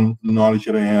 9001 knowledge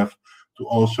that I have to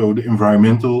also the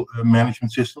environmental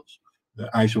management systems, the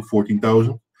ISO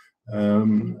 14000.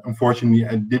 Unfortunately,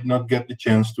 I did not get the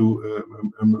chance to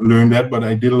learn that, but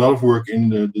I did a lot of work in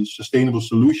the sustainable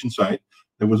solution side.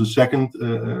 There was a second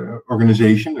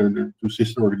organization, or the two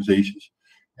sister organizations.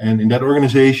 And in that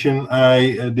organization,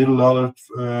 I did a lot of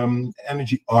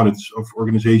energy audits of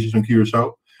organizations in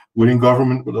Curaçao, within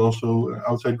government, but also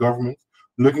outside government,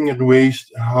 looking at ways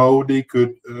how they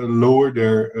could lower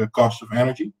their cost of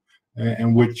energy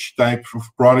and which types of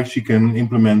products you can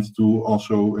implement to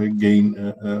also gain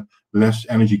less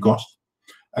energy cost.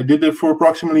 I did that for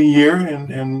approximately a year,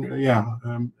 and yeah,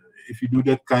 if you do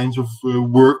that kinds of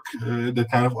work, that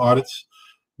kind of audits,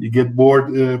 you get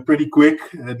bored pretty quick.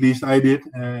 At least I did,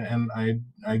 and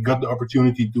I got the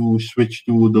opportunity to switch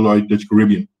to Deloitte Dutch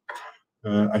Caribbean.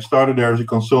 I started there as a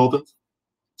consultant.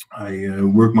 I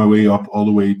worked my way up all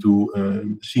the way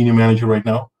to senior manager right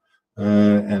now,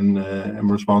 and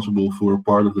I'm responsible for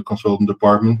part of the consultant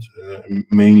department,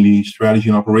 mainly strategy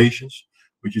and operations,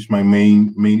 which is my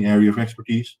main area of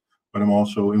expertise. But I'm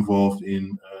also involved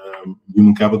in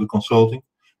human capital consulting,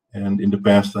 and in the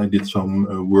past I did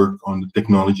some work on the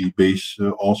technology base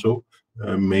also,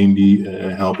 mainly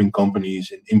helping companies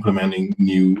in implementing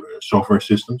new software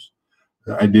systems.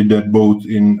 I did that both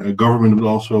in government but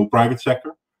also private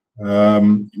sector.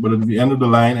 But at the end of the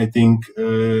line, I think,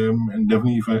 and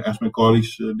definitely if I ask my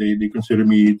colleagues, they consider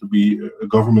me to be a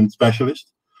government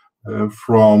specialist.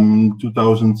 From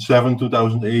 2007,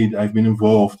 2008, I've been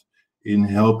involved in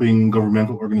helping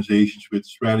governmental organizations with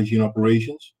strategy and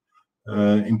operations.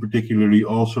 In particularly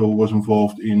also was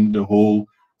involved in the whole,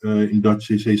 in Dutch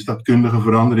they say, staatkundige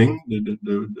verandering,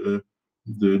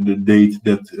 the date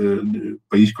that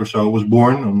País Curaçao was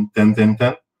born on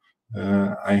 10/10/10.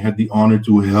 I had the honor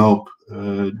to help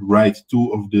write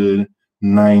 2 of the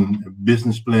 9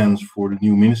 business plans for the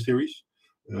new ministries.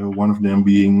 One of them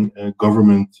being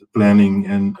government planning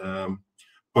and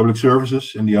public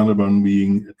services, and the other one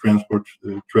being transport,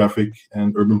 traffic,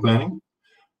 and urban planning.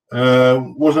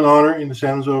 Was an honor in the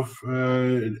sense of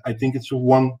I think it's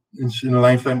in a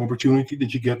lifetime opportunity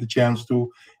that you get the chance to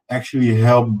actually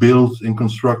help build and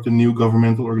construct a new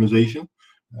governmental organization.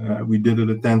 We did it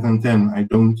at 10/10/10. I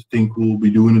don't think we'll be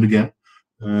doing it again.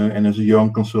 And as a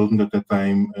young consultant at that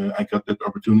time, I got that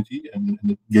opportunity, and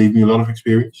it gave me a lot of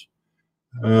experience.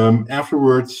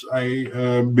 Afterwards, I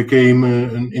became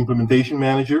an implementation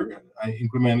manager. I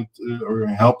implemented or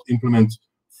helped implement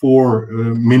 4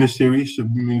 ministries,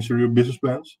 ministerial business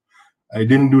plans. I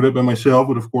didn't do that by myself,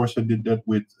 but of course I did that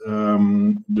with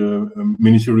the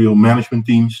ministerial management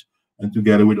teams and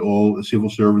together with all the civil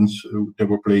servants that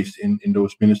were placed in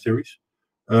those ministries.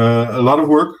 A lot of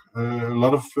work, a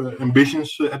lot of ambitions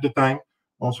at the time,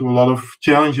 also a lot of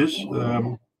challenges.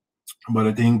 But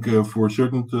I think for a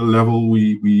certain level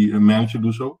we managed to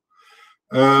do so.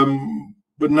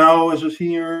 But now, as a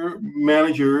senior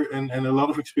manager and a lot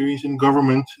of experience in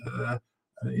government,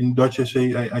 in Dutch I say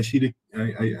I see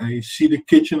the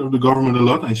kitchen of the government a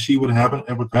lot. I see what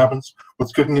happens,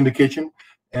 what's cooking in the kitchen,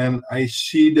 and I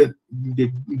see that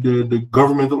the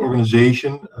governmental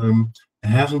organization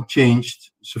hasn't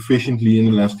changed sufficiently in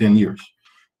the last 10 years.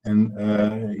 And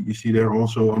you see there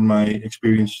also on my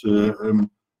experience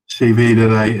CV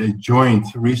that I joined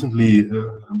recently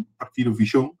Partido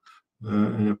Vision,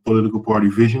 political party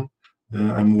Vision.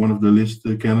 I'm one of the list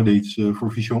candidates for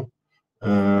Vision.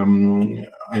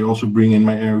 I also bring in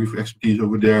my area of expertise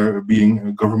over there,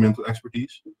 being governmental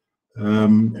expertise,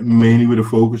 mainly with a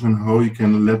focus on how you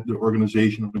can let the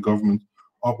organization of the government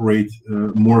operate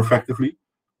more effectively.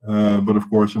 But of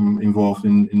course, I'm involved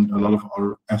in a lot of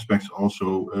other aspects also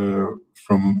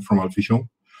from out Vision.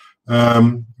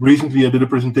 Recently, I did a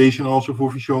presentation also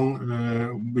for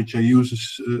Vision, which I use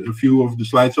a few of the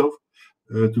slides of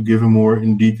to give a more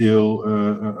in detail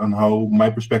on how my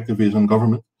perspective is on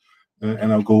government,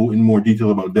 and I'll go in more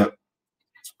detail about that.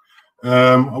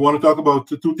 I want to talk about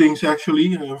 2 things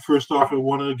actually. First off, I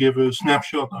want to give a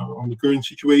snapshot on the current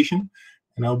situation,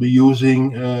 and I'll be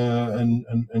using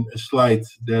a slide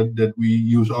that we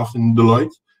use often in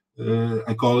Deloitte.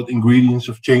 I call it ingredients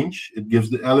of change. It gives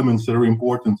the elements that are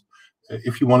important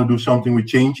if you want to do something with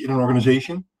change in an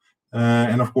organization.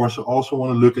 And of course, I also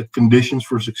want to look at conditions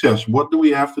for success. What do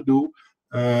we have to do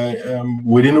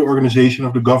within the organization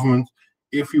of the government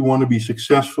if we want to be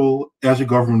successful as a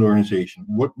government organization?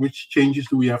 Which changes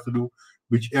do we have to do?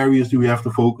 Which areas do we have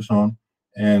to focus on?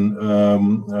 And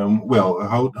well,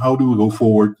 how do we go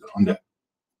forward on that?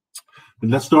 But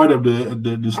let's start at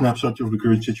the snapshot of the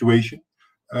current situation.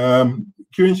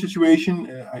 Current situation,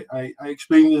 I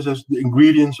explain this as the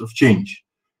ingredients of change.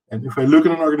 And if I look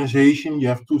at an organization, you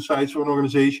have 2 sides of an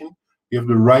organization. You have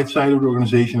the right side of the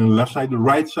organization and the left side. The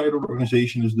right side of the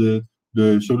organization is the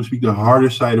so to speak, the harder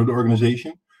side of the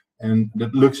organization. And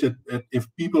that looks at if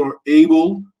people are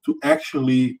able to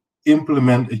actually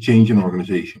implement a change in an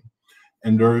organization.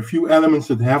 And there are a few elements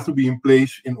that have to be in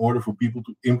place in order for people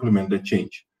to implement that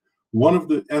change. One of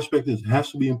the aspects that has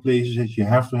to be in place is that you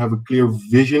have to have a clear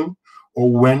vision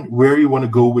or where you want to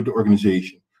go with the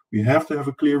organization. We have to have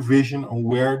a clear vision on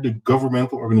where the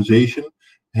governmental organization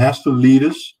has to lead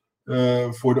us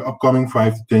for the upcoming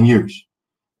 5 to 10 years.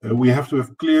 We have to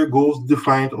have clear goals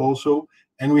defined also,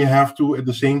 and we have to at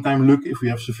the same time look if we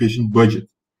have sufficient budget.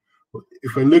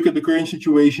 If I look at the current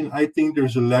situation, I think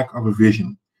there's a lack of a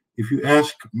vision. If you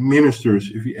ask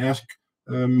ministers, if you ask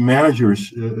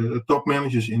managers, top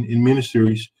managers in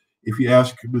ministries, if you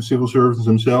ask the civil servants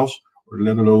themselves, or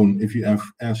let alone if you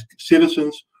ask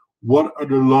citizens, what's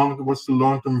the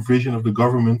long-term vision of the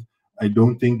government? I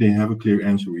don't think they have a clear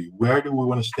answer. Where do we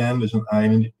want to stand as an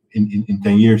island in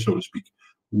 10 years, so to speak?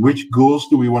 Which goals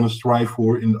do we want to strive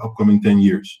for in the upcoming 10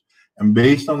 years? And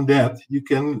based on that, you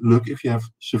can look if you have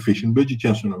sufficient budget,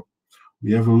 yes or no.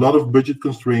 We have a lot of budget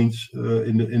constraints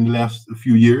in the last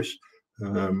few years.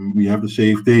 We have the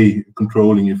CFD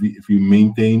controlling if we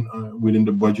maintain within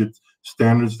the budget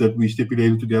standards that we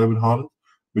stipulated together with Holland.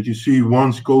 But you see,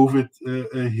 once COVID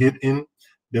hit in,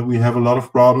 that we have a lot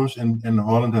of problems, and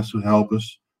Holland has to help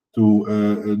us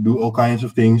to do all kinds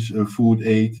of things, food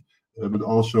aid, but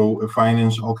also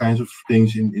finance all kinds of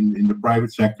things in the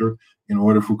private sector in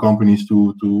order for companies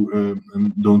to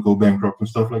don't go bankrupt and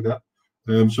stuff like that.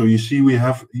 So you see,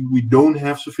 we don't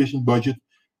have sufficient budget,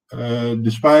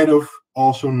 despite of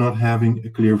also not having a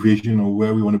clear vision of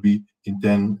where we want to be in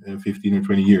 10, 15, or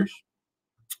 20 years.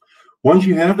 Once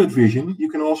you have that vision, you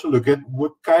can also look at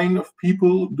what kind of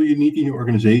people do you need in your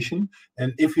organization,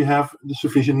 and if you have the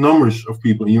sufficient numbers of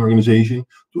people in your organization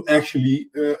to actually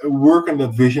work on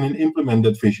that vision and implement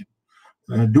that vision.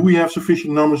 Do we have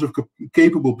sufficient numbers of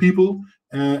capable people,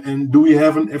 and do we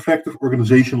have an effective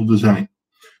organizational design?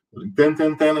 In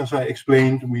 10-10-10, as I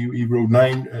explained, we wrote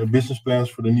 9 business plans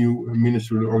for the new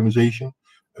ministerial organization.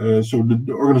 So the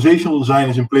organizational design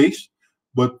is in place,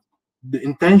 but the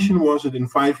intention was that in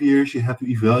 5 years you had to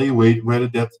evaluate whether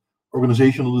that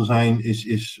organizational design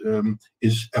is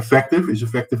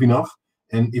effective enough,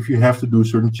 and if you have to do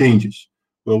certain changes.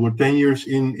 Well, we're 10 years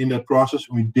in that process,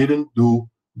 and we didn't do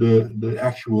the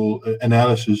actual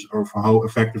analysis of how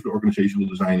effective the organizational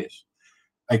design is.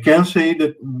 I can say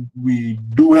that we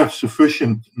do have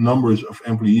sufficient numbers of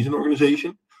employees in the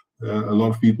organization. A lot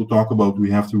of people talk about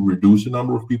we have to reduce the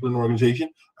number of people in the organization.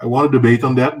 I want to debate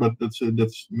on that, but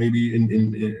that's maybe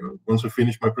once I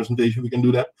finish my presentation we can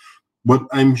do that. But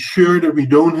I'm sure that we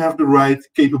don't have the right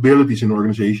capabilities in the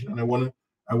organization, and I want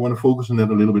to focus on that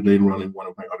a little bit later on in one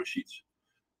of my other sheets.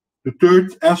 The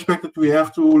third aspect that we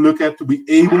have to look at to be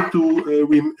able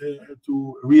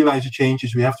to realize the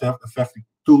changes, we have to have effective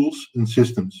tools and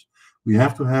systems. We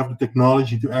have to have the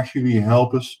technology to actually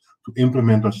help us to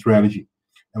implement our strategy,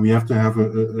 and we have to have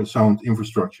a sound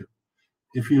infrastructure.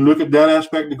 If you look at that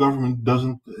aspect, the government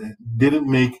didn't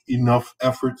make enough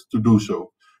effort to do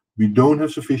so. We don't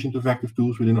have sufficient effective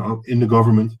tools in the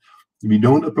government. We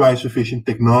don't apply sufficient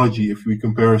technology if we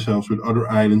compare ourselves with other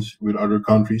islands, with other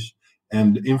countries.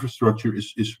 And the infrastructure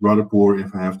is rather poor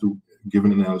if I have to give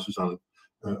an analysis on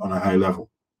it on a high level.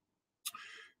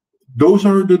 Those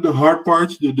are the hard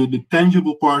parts, the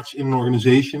tangible parts in an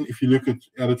organization if you look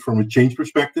at it from a change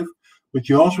perspective. But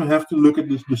you also have to look at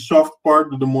the soft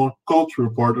part, the more cultural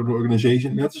part of the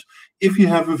organization. That's if you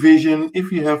have a vision,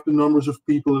 if you have the numbers of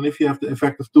people, and if you have the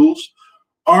effective tools,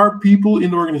 are people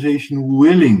in the organization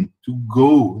willing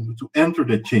to enter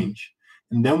that change?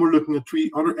 And then we're looking at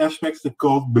 3 other aspects that are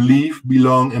called believe,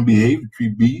 belong, and behave, the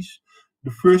 3 Bs.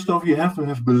 The first off, you have to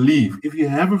have belief. If you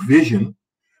have a vision,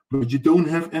 but you don't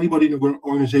have anybody in the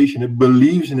organization that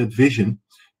believes in that vision,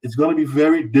 it's going to be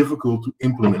very difficult to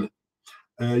implement it.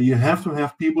 You have to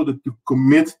have people that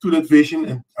commit to that vision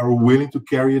and are willing to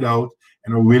carry it out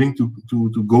and are willing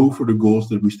to go for the goals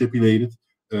that we stipulated,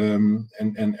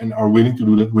 and are willing to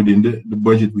do that within the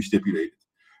budget we stipulated.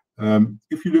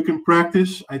 If you look in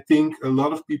practice, I think a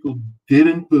lot of people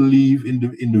didn't believe in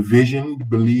the vision,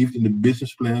 believed in the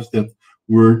business plans that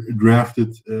were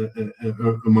drafted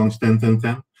amongst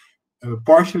 10-10-10.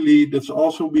 Partially, that's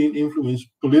also being influenced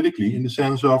politically in the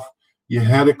sense of you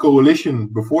had a coalition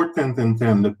before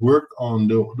 10-10-10 that worked on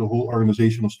the whole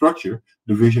organizational structure,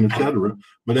 the vision, etc.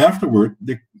 But afterward,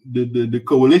 the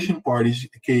coalition parties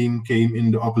came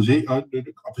in the opposition.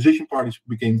 The opposition parties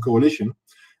became coalition.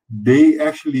 They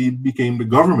actually became the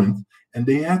government, and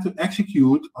they had to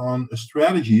execute on a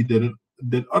strategy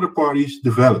that other parties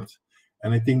developed.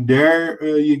 And I think there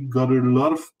you got a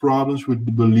lot of problems with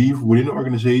the belief within the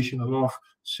organization, a lot of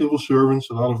civil servants,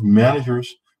 a lot of managers,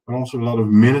 but also a lot of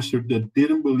ministers that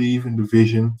didn't believe in the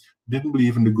vision, didn't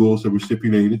believe in the goals that were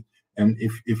stipulated. And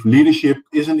if leadership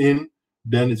isn't in,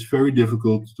 then it's very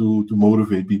difficult to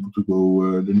motivate people to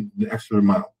go the extra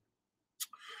mile.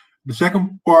 The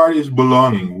second part is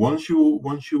belonging. Once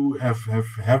you have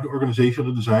the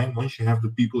organizational design, once you have the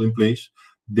people in place,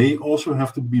 they also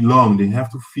have to belong. They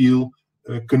have to feel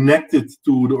connected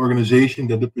to the organization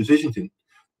that they're positioned in.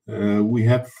 We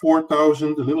had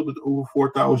 4,000, a little bit over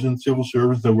 4,000 civil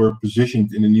servants that were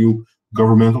positioned in a new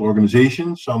governmental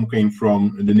organization. Some came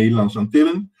from the Nederlandse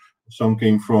Antillen, some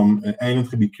came from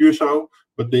Eilandgebied Curaçao,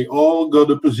 but they all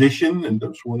got a position, and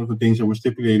that's one of the things that was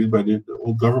stipulated by the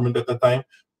old government at that time.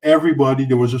 Everybody,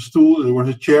 there was a stool, there was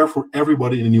a chair for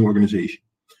everybody in the new organization.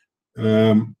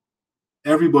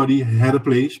 Everybody had a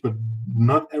place, but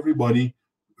not everybody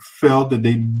felt that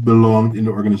they belonged in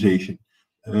the organization.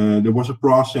 There was a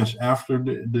process after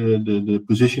the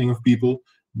positioning of people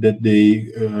that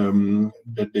they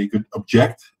could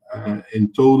object.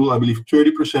 In total, I believe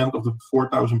 30% of the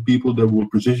 4,000 people that were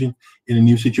positioned in a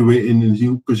new situation, in a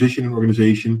new position in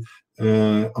organization,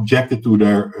 objected to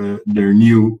their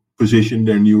new position,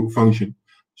 their new function.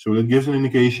 So that gives an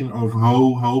indication of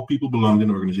how people belong in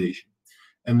an organization.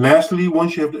 And lastly,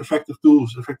 once you have the effective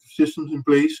tools, effective systems in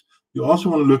place, you also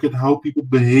want to look at how people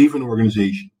behave in an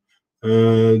organization.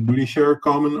 Do they share a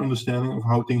common understanding of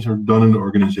how things are done in the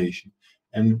organization?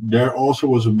 And there also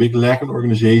was a big lack in the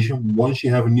organization. Once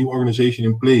you have a new organization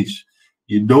in place,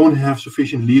 you don't have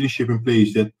sufficient leadership in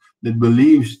place that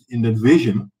believes in that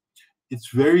vision. it's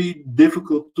very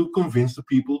difficult to convince the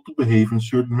people to behave in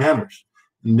certain manners.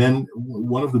 And then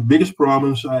one of the biggest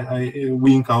problems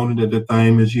we encountered at that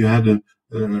time is you had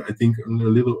I think a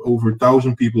little over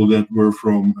 1,000 people that were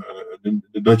from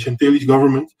the Dutch Antilles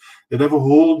government that have a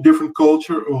whole different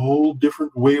culture, a whole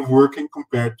different way of working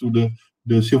compared to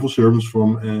the civil servants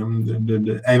from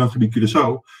the eilandgebied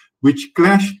Curaçao, which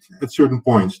clashed at certain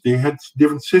points. They had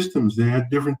different systems, they had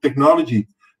different technology,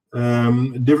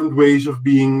 different ways of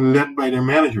being led by their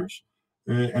managers.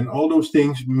 And all those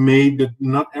things made that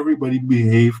not everybody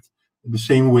behaved the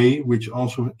same way, which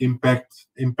also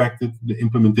impacted the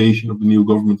implementation of the new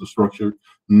governmental structure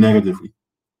negatively.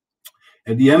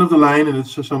 At the end of the line, and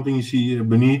it's something you see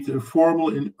beneath, formal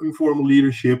and informal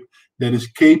leadership that is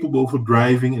capable for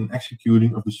driving and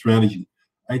executing of the strategy.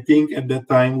 I think at that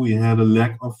time we had a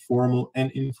lack of formal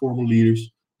and informal leaders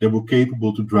that were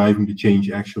capable to driving the change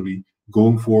actually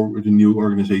going forward with the new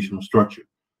organizational structure.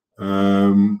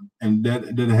 And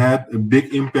that had a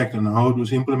big impact on how it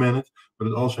was implemented, but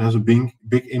it also has a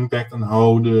big impact on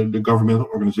how the governmental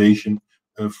organization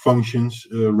functions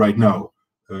right now,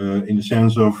 in the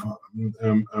sense of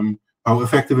how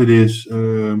effective it is,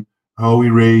 how we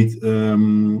rate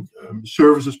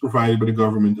services provided by the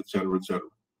government, etc., etc.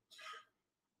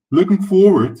 Looking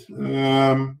forward,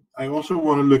 I also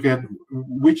want to look at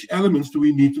which elements do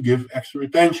we need to give extra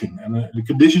attention. And the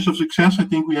conditions of success, I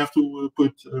think we have to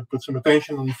put some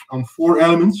attention on 4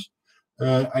 elements.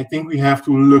 I think we have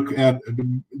to look at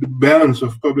the balance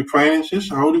of public finances.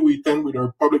 How do we tend with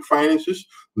our public finances,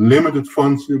 limited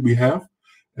funds that we have?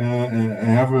 I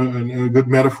have a good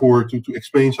metaphor to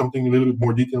explain something a little bit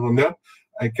more detail on that.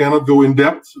 I cannot go in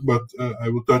depth, but I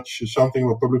will touch something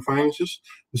about public finances.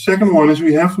 The second one is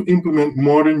we have to implement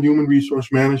modern human resource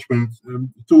management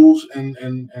tools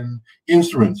and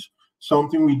instruments,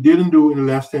 something we didn't do in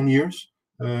the last 10 years,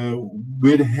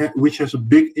 which has a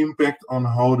big impact on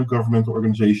how the governmental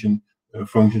organization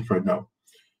functions right now.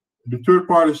 The third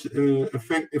part is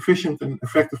efficient and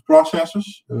effective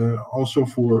processes, also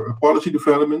for policy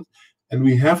development, and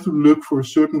we have to look for a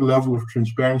certain level of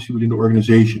transparency within the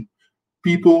organization.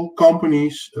 People,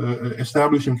 companies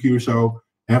established in Curaçao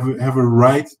have a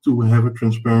right to have a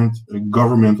transparent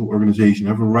governmental organization,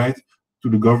 have a right to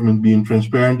the government being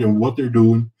transparent in what they're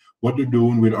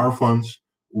doing with our funds,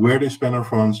 where they spend our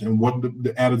funds, and what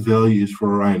the added value is for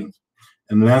our island.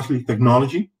 And lastly,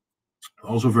 technology,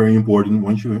 also very important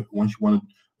once you want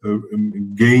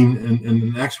to gain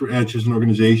an extra edge as an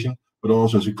organization, but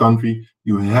also as a country,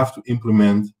 you have to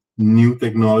implement new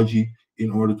technology in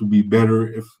order to be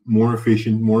better, more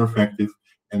efficient, more effective,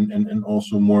 and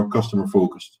also more customer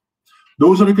focused.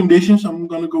 Those are the conditions. I'm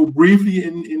going to go briefly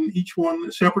in each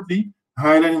one separately,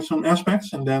 highlighting some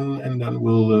aspects, and then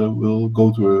we'll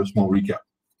go to a small recap.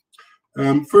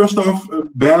 First off,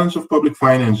 balance of public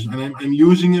finances, and I'm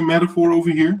using a metaphor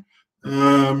over here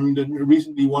that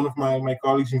recently one of my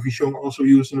colleagues in Vision also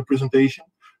used in a presentation.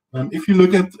 If you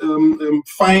look at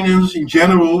finance in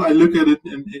general, I look at it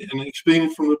and explain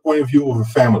it from the point of view of a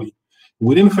family.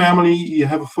 Within a family, you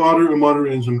have a father, a mother,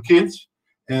 and some kids.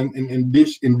 And in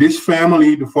this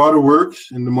family, the father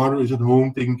works and the mother is at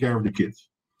home taking care of the kids.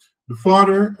 The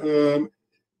father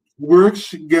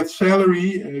works, gets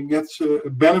salary, gets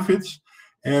benefits,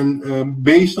 and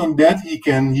based on that, he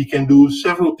can do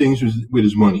several things with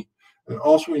his money.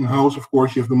 Also in house, of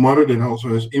course, you have the mother that also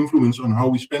has influence on how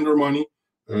we spend our money.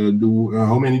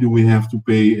 How many do we have to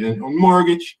pay on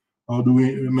mortgage? How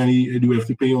many do we have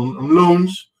to pay on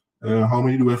loans? How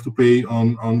many do we have to pay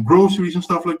on groceries and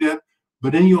stuff like that?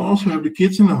 But then you also have the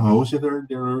kids in the house that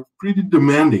are pretty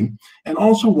demanding and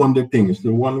also want their things.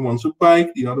 The one wants a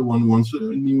bike, the other one wants a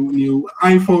new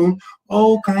iPhone.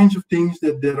 All kinds of things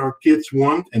that our kids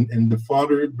want, and the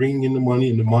father bringing in the money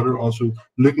and the mother also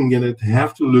looking at it,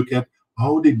 have to look at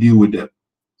how they deal with that.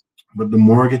 But the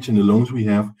mortgage and the loans we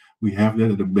have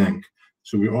that at the bank.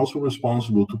 So we're also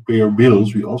responsible to pay our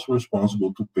bills. We're also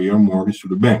responsible to pay our mortgage to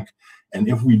the bank. And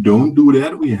if we don't do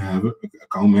that, we have an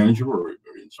account manager, or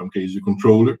in some cases a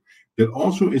controller, that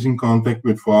also is in contact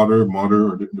with father, mother,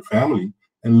 or the family,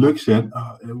 and looks at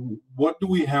what do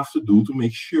we have to do to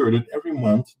make sure that every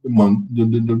month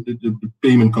the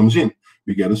payment comes in.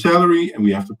 We get a salary and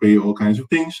we have to pay all kinds of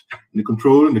things. And the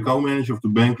controller and the account manager of the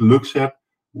bank looks at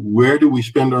where do we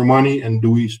spend our money and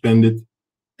do we spend it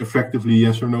effectively,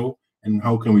 yes or no, and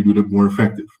how can we do that more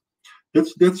effective.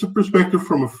 That's a perspective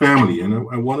from a family, and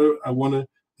I want to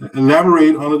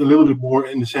elaborate on it a little bit more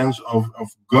in the sense of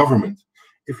government.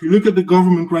 If you look at the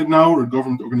government right now, or a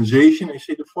government organization, I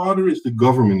say the father is the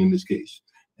government in this case,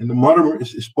 and the mother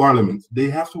is parliament. They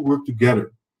have to work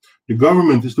together. The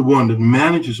government is the one that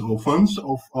manages all funds,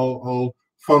 all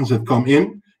funds that come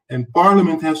in, and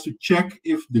Parliament has to check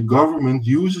if the government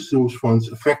uses those funds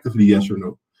effectively, yes or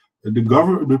no.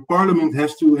 The Parliament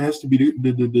has to be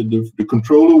the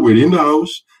controller within the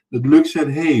House that looks at,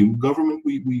 hey, government,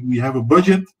 we have a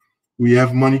budget, we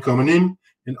have money coming in,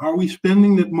 and are we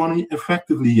spending that money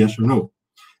effectively, yes or no?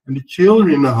 And the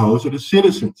children in the House are the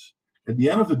citizens. At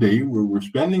the end of the day, we're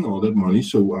spending all that money,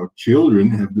 so our children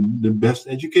have the best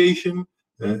education,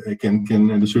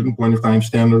 can at a certain point of time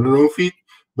stand on their own feet,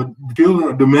 but the children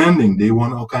are demanding, they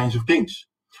want all kinds of things.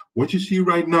 What you see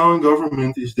right now in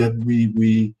government is that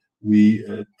we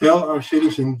tell our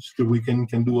citizens that we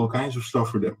can do all kinds of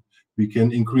stuff for them. We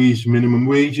can increase minimum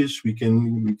wages. We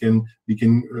can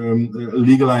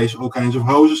legalize all kinds of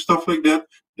houses, stuff like that.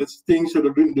 That's things that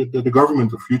the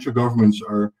government or future governments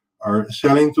are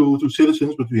selling to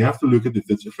citizens. But we have to look at if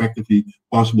it's effectively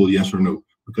possible, yes or no.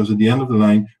 Because at the end of the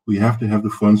line, we have to have the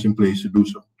funds in place to do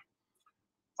so.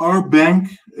 Our bank,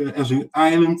 as an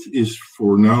island, is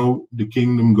for now the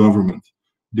kingdom government.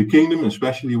 The kingdom,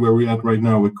 especially where we're at right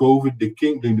now with COVID,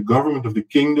 the government of the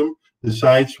kingdom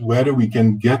decides whether we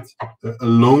can get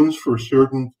loans for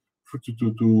certain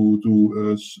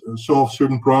to solve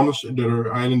certain problems that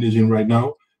our island is in right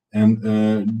now, and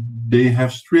they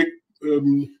have strict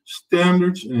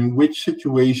standards in which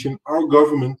situation our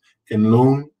government can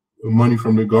loan money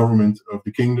from the government of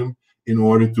the kingdom in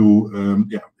order to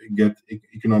get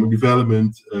economic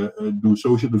development, do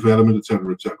social development,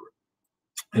 etc., etc.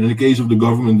 And in the case of the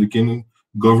government, the kingdom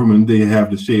government, they have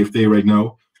the CFT right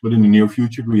now. But in the near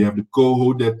future, we have the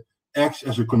COHO that acts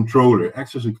as a controller,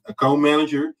 acts as an account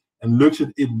manager, and looks at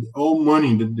it. All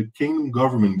money that the kingdom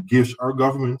government gives our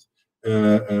government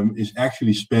is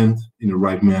actually spent in the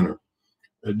right manner.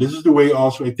 This is the way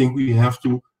also I think we have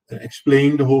to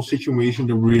explain the whole situation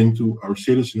that we're in to our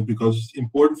citizens, because it's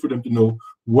important for them to know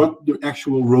what the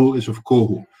actual role is of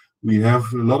COHO. We have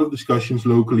a lot of discussions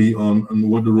locally on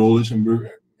what the role is, and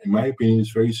in my opinion,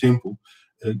 it's very simple.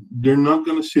 They're not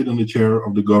going to sit on the chair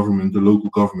of the government, the local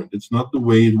government. It's not the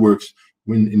way it works.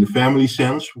 When in the family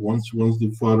sense, once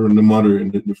the father and the mother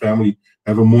and the family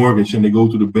have a mortgage and they go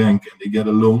to the bank and they get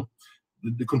a loan,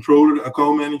 the controller, the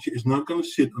account manager, is not going to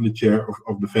sit on the chair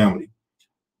of the family.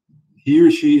 He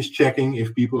or she is checking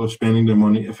if people are spending their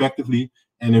money effectively,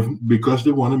 and because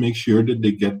they want to make sure that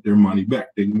they get their money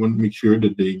back. They want to make sure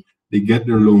that they get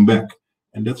their loan back.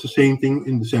 And that's the same thing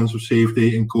in the sense of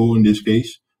CFT and CO in this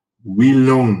case. We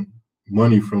loan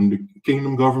money from the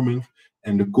kingdom government,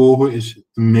 and the COHO is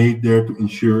made there to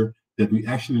ensure that we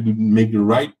actually make the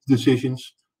right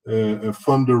decisions,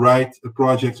 fund the right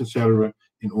projects, etc.,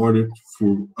 in order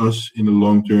for us in the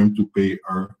long term to pay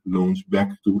our loans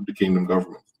back to the kingdom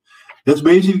government. That's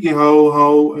basically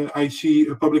how I see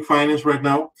public finance right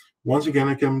now. Once again,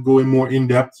 I can go in more in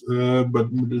depth, but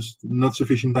there's not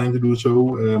sufficient time to do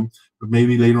so. But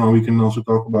maybe later on we can also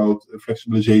talk about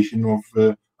flexibilization of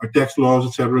our tax laws,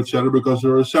 etc., because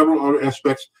there are several other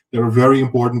aspects that are very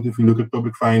important if you look at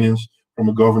public finance from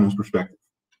a governance perspective.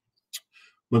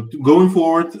 But going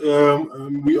forward,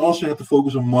 we also have to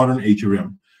focus on modern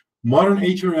HRM. Modern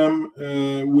HRM,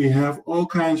 we have all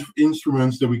kinds of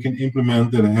instruments that we can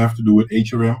implement that have to do with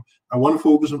HRM. I want to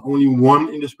focus on only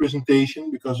one in this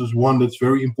presentation because it's one that's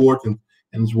very important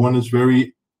and it's one that's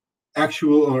very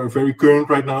actual or very current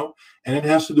right now. And it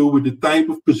has to do with the type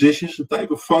of positions, the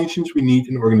type of functions we need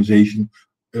in an organization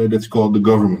that's called the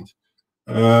government.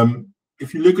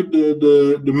 If you look at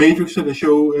the matrix that I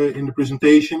show in the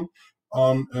presentation,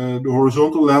 on the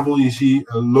horizontal level, you see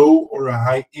a low or a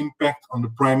high impact on the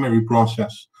primary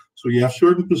process. So you have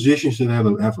certain positions that have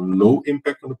a low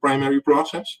impact on the primary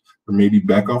process, or maybe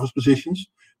back office positions.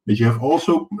 But you have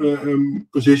also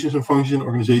positions and functions in the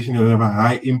organization that have a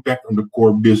high impact on the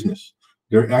core business.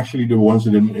 They're actually the ones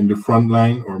that in the front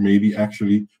line, or maybe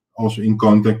actually also in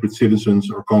contact with citizens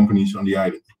or companies on the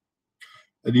island.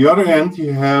 At the other end,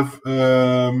 you have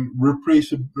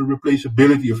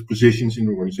replaceability of positions in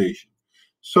the organization.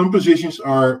 Some positions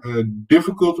are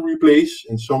difficult to replace,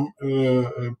 and some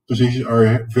positions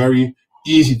are very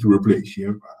easy to replace. You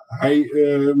have high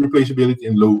replaceability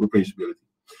and low replaceability.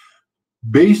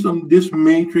 Based on this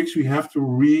matrix, we have to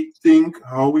rethink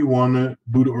how we want to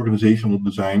do the organizational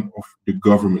design of the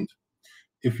government.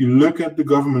 If you look at the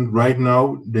government right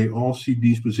now, they all see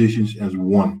these positions as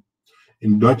one.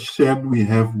 In Dutch said, we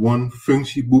have one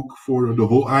functieboek for the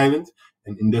whole island.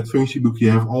 And in that functieboek,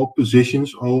 you have all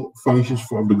positions, all functions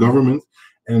of the government,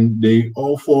 and they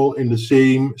all fall in the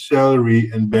same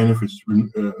salary and benefits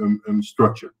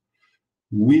structure.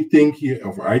 We think here,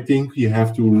 or I think you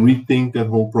have to rethink that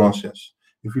whole process.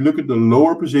 If you look at the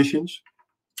lower positions,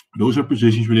 those are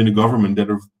positions within the government that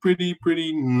are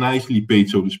pretty nicely paid,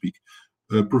 so to speak.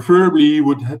 Preferably, you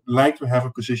would like to have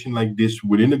a position like this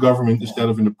within the government instead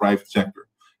of in the private sector.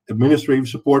 Administrative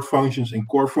support functions and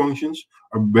core functions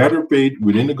are better paid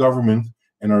within the government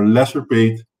and are lesser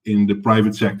paid in the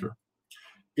private sector.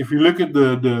 If you look at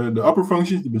the upper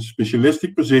functions, the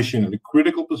specialistic position and the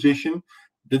critical position,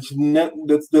 that's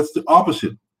the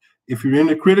opposite. If you're in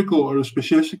a critical or a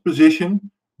specialistic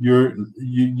position, you're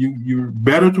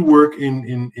better to work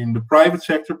in the private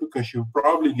sector because you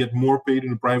probably get more paid in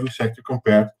the private sector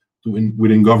compared to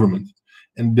within government.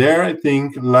 And there, I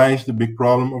think, lies the big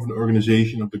problem of the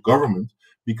organization of the government,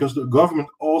 because the government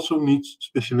also needs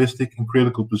specialistic and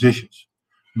critical positions.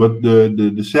 But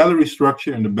the salary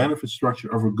structure and the benefit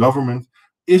structure of a government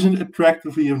isn't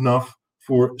attractively enough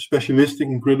for specialistic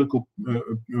and critical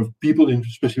people in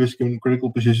specialistic and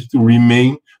critical positions to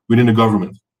remain within the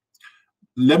government.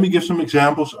 Let me give some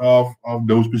examples of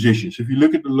those positions. If you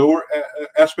look at the lower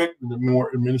aspect, the more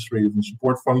administrative and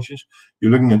support functions,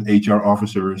 you're looking at HR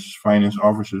officers, finance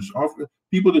officers,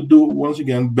 people that do, once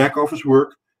again, back office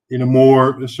work in a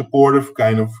more supportive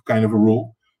kind of a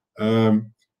role.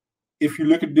 If you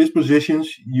look at these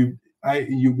positions, you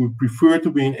would prefer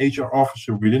to be an HR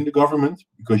officer within the government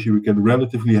because you would get a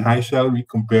relatively high salary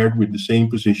compared with the same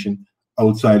position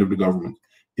outside of the government.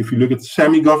 If you look at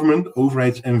semi-government,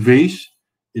 overheids en vees,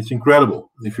 it's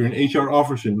incredible. If you're an HR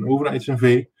officer in overheids en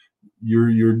vee,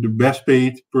 you're the best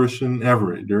paid person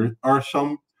ever. There are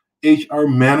some HR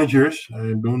managers,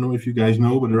 I don't know if you guys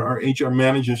know, but there are HR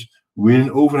managers within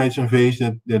overheids en vees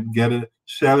that get a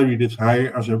salary that's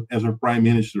higher as a prime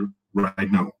minister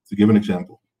right now, to give an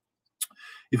example.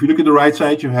 If you look at the right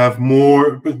side, you have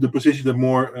the positions that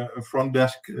more front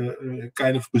desk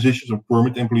kind of positions of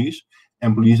permit employees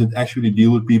that actually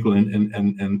deal with people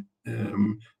and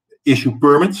issue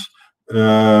permits.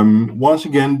 Once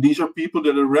again, these are people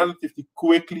that are relatively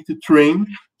quickly to train,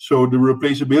 so the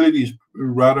replaceability is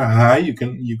rather high. You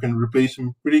can replace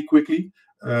them pretty quickly,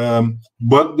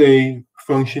 but they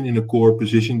function in a core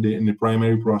position. In the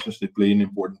primary process, they play an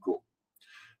important role.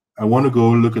 I want to go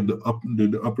look at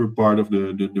the upper part of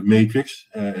the matrix.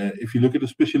 If you look at a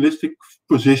specialistic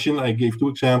position, I gave two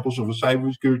examples of a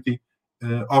cybersecurity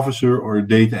officer or a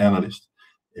data analyst.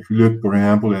 If you look, for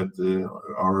example, at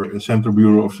our Central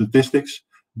Bureau of Statistics,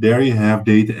 there you have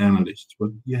data analysts.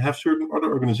 But you have certain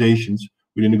other organizations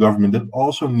within the government that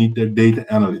also need their data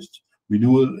analysts.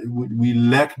 We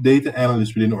lack data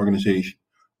analysts within the organization.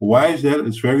 Why is that?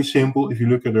 It's very simple. If you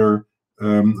look at our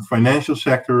financial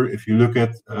sector, if you look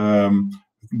at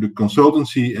the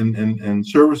consultancy and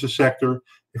services sector,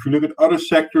 if you look at other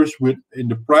sectors in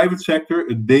the private sector,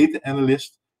 a data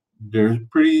analyst, they're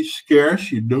pretty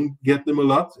scarce. You don't get them a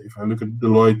lot. If I look at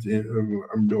Deloitte,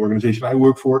 the organization I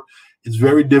work for, it's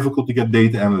very difficult to get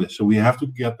data analysts. So we have to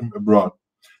get them abroad.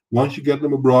 Once you get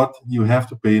them abroad, you have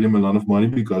to pay them a lot of money,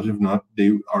 because if not,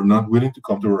 they are not willing to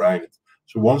come to our island.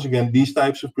 So once again, these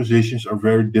types of positions are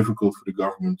very difficult for the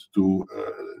government to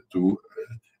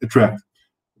attract.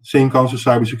 Same counts for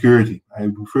cybersecurity. I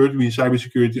prefer to be a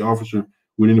cybersecurity officer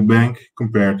within a bank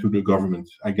compared to the government.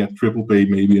 I get triple pay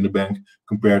maybe in a bank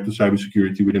compared to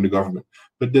cybersecurity within the government.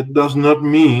 But that does not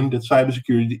mean that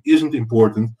cybersecurity isn't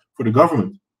important for the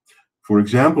government. For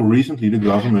example, recently the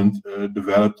government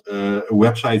developed a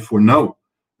website for now,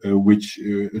 which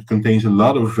contains a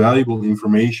lot of valuable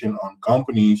information on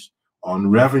companies,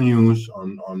 on revenues,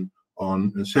 on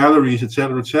salaries,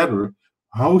 etc., etc.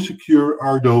 How secure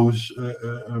are those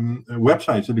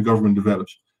websites that the government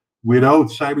develops? Without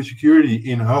cybersecurity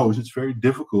in-house, it's very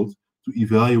difficult to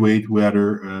evaluate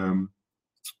whether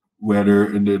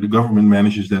the government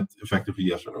manages that effectively,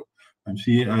 yes or no. I'm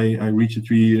seeing I reached a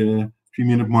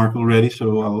three-minute mark already,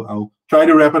 so I'll try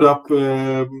to wrap it up,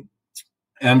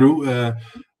 Andrew.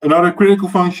 Another critical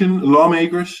function: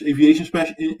 lawmakers, aviation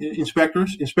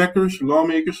inspectors,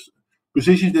 lawmakers,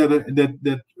 positions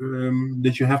that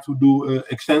you have to do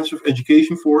extensive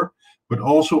education for, but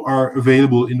also are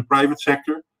available in the private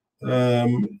sector.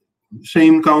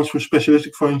 Same counts for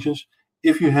specialistic functions.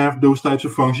 If you have those types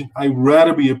of functions, I'd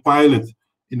rather be a pilot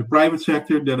in the private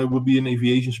sector than I would be an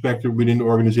aviation inspector within the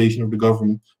organization of the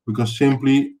government, because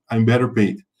simply I'm better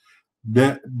paid.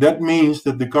 That means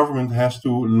that the government has to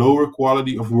lower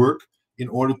quality of work in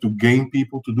order to gain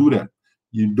people to do that.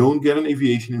 You don't get an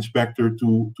aviation inspector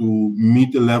to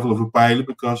meet the level of a pilot,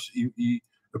 because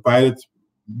a pilot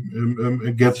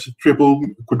gets triple,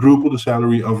 quadruple the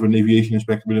salary of an aviation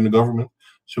inspector within the government.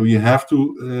 So you have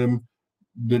to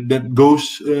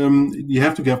you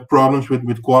have to get problems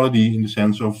with quality in the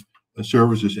sense of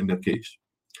services in that case.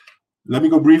 Let me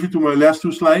go briefly to my last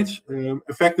two slides.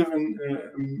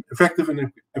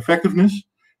 Effectiveness,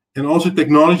 and also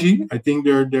technology. I think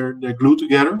they're glued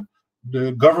together.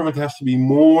 the government has to be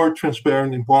more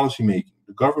transparent in policy making.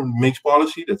 The government makes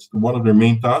policy, that's one of their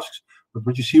main tasks. But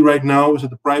what you see right now is that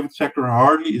the private sector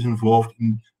hardly is involved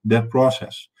in that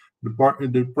process.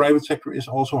 The private sector is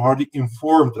also hardly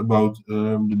informed about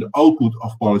the output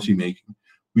of policy making.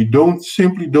 We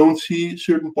simply don't see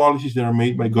certain policies that are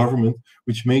made by government,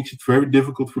 which makes it very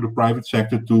difficult for the private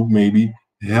sector to maybe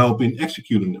help in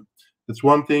executing them. That's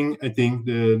one thing I think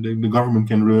the government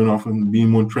can learn of, and being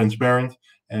more transparent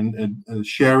and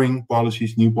sharing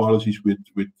policies, new policies with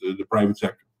the private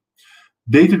sector.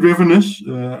 Data-drivenness,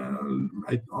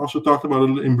 I also talked about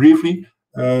it in briefly.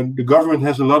 The government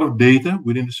has a lot of data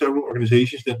within the several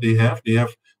organizations that they have. They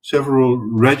have several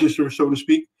registers, so to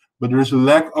speak, but there is a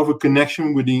lack of a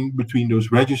connection between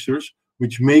those registers,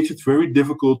 which makes it very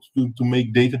difficult to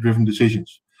make data-driven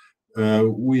decisions.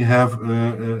 We have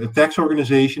a tax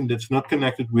organization that's not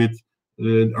connected with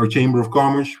our Chamber of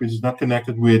Commerce, which is not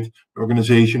connected with the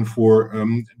organization for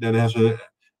that has an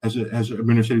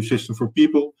administrative system for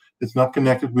people. It's not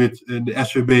connected with the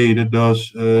SVB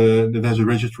that has a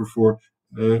register for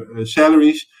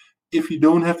salaries. If you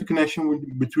don't have the connection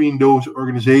between those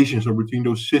organizations or between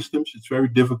those systems, it's very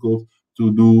difficult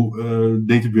to do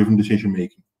data-driven decision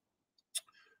making.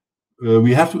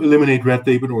 We have to eliminate red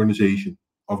tape in organization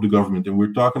of the government, and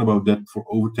we're talking about that for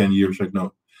over 10 years right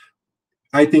now.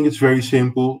 I think it's very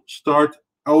simple. Start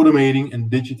automating and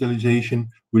digitalization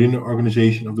within the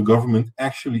organization of the government.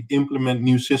 Actually implement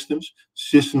new systems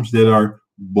that are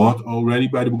bought already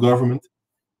by the government,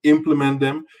 implement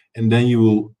them, and then you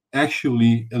will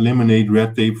actually eliminate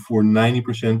red tape for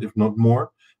 90%, if not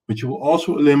more. But you will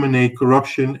also eliminate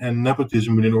corruption and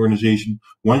nepotism within an organization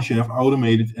once you have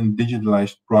automated and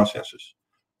digitalized processes.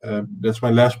 That's my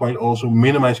last point. Also,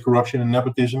 minimize corruption and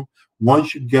nepotism.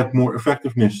 Once you get more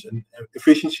effectiveness and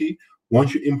efficiency,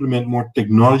 once you implement more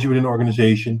technology within an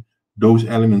organization, those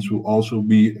elements will also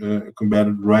be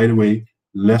combated right away.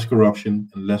 Less corruption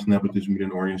and less nepotism within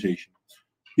an organization.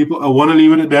 People, I want to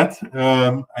leave it at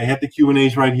that. I had the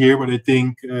Q&As right here, but I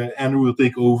think Andrew will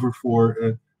take over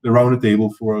for the round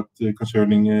table for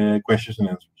concerning questions and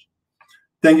answers.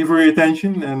 Thank you for your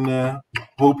attention, and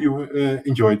hope you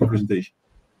enjoyed the presentation.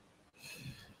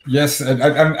 Yes, and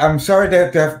I'm sorry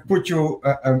that I've put you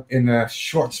in a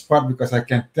short spot, because I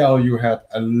can tell you had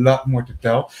a lot more to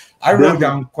tell. I wrote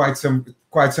down quite some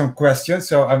questions,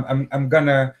 so I'm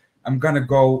gonna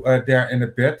go there in a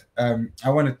bit. I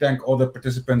want to thank all the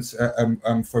participants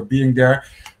for being there.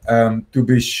 To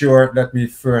be sure, let me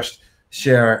first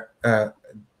share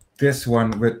this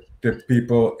one with the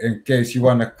people in case you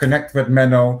want to connect with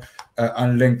Menno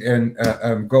on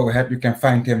LinkedIn. Go ahead, you can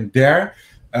find him there.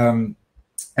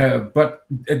 But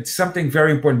it's something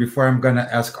very important. Before I'm gonna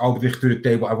ask Aubrich to the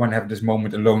table, I want to have this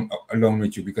moment alone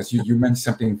with you, because you mentioned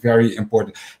something very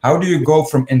important. How do you go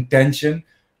from intention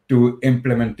to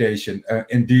implementation?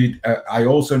 Indeed, I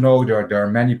also know there are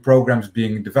many programs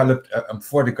being developed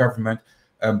for the government,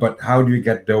 but how do you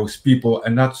get those people,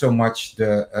 and not so much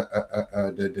the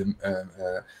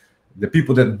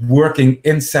people that working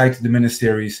inside the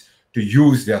ministries, to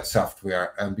use that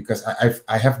software? Because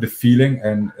I have the feeling,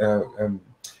 and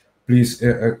please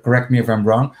correct me if I'm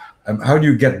wrong, how do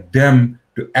you get them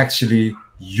to actually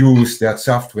use that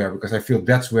software? Because I feel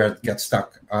that's where it gets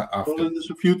stuck after. Well, there's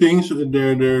a few things.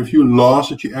 There are a few laws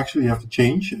that you actually have to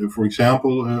change. For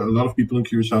example, a lot of people in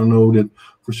Curaçao know that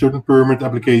for certain permit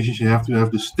applications, you have to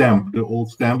have the stamp, the old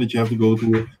stamp that you have to go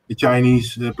to a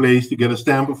Chinese place to get a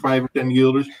stamp of 5 or 10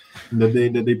 guilders that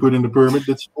they put in the permit.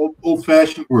 That's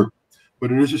old-fashioned work.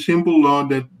 But there is a simple law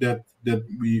that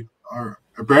we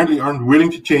apparently aren't willing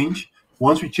to change.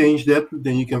 Once we change that,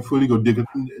 then you can fully go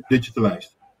digitalized.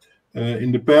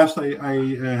 In the past,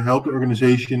 I helped the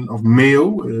organization of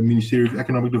MEO, Ministry of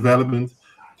Economic Development,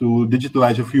 to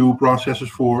digitalize a few processes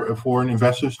for foreign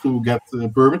investors to get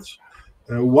permits.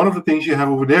 One of the things you have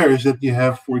over there is that you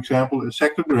have, for example, a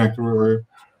sector director or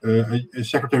a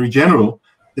secretary general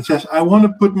that says, I want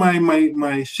to put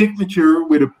my signature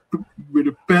with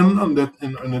a pen on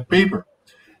that paper,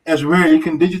 as where you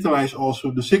can digitalize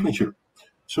also the signature.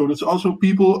 So that's also,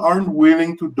 people aren't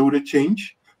willing to do the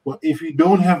change. Well, if you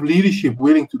don't have leadership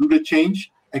willing to do the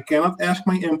change, I cannot ask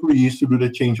my employees to do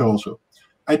the change also.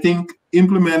 I think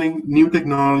implementing new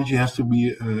technology has to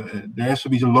be, there has to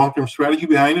be a long-term strategy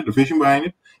behind it, a vision behind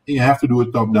it, and you have to do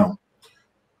it top-down.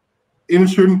 In a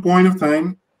certain point of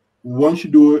time, once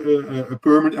you do a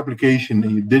permit application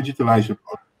and you digitalize it,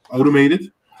 automate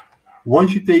it,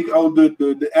 once you take out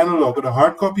the analog or the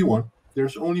hard copy one,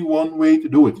 there's only one way to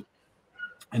do it.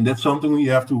 And that's something we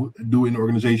have to do in the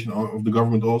organization of the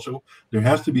government also. There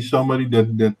has to be somebody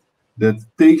that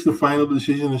takes the final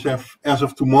decision as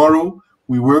of tomorrow,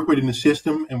 we work within the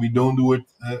system and we don't do it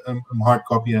hard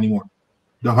copy anymore.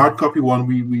 The hard copy one,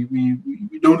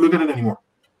 we don't look at it anymore.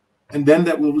 And then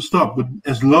that will stop. But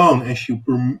as long as you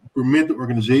permit the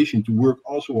organization to work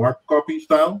also hard copy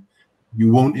style,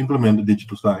 you won't implement the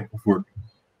digital style of work.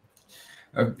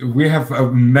 We have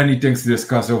many things to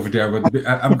discuss over there, but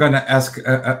I'm going to ask,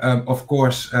 of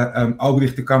course,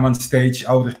 Aubrich to come on stage.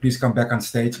 Aubrich, please come back on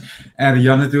stage. And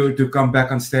Janne to come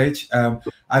back on stage.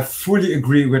 I fully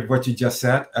agree with what you just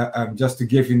said. Just to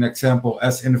give you an example,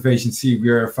 as Innovation C, we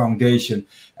are a foundation.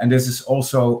 And this is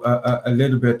also a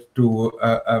little bit to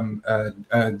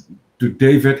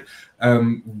David.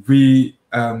 We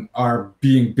are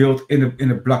being built in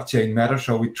a blockchain manner,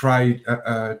 so we try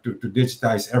to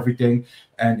digitize everything,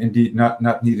 and indeed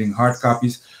not needing hard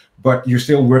copies. But you're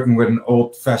still working with an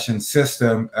old-fashioned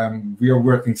system. We are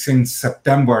working since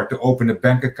September to open a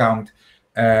bank account,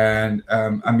 and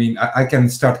I mean I can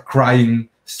start crying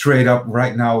straight up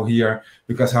right now here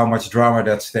because how much drama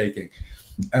that's taking.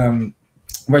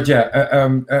 But yeah,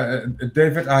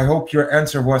 David, I hope your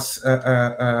answer was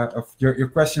your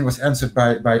question was answered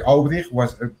by Aubrich.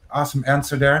 Was an awesome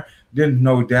answer there. Didn't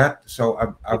know that, so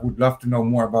I would love to know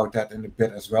more about that in a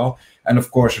bit as well. And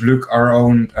of course, Luc, our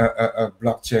own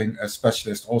blockchain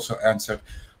specialist, also answered.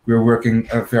 We're working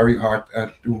very hard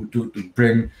to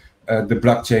bring the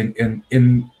blockchain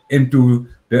into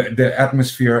the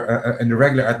atmosphere, in the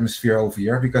regular atmosphere over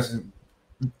here, because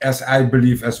as I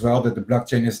believe as well, that the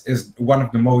blockchain is one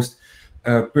of the most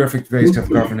perfect ways of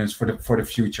governance for the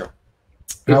future.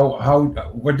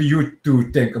 What do you two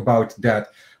think about that?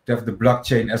 To have the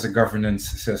blockchain as a governance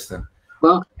system?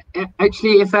 Well,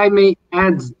 actually, if I may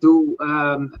add to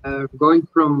going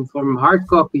from hard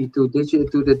copy to the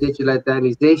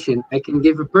digitalization, I can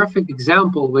give a perfect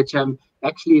example, which I'm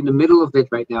actually in the middle of it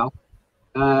right now.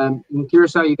 In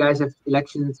Curaçao, you guys have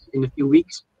elections in a few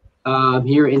weeks.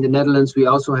 Here in the Netherlands, we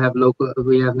also have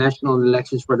national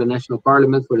elections for the National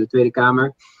Parliament, for the Tweede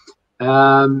Kamer.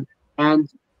 And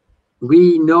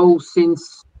we know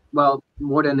since, well,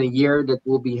 more than a year that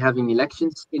we'll be having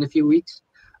elections in a few weeks.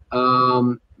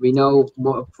 We know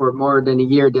for more than a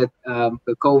year that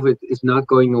the COVID is not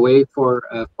going away for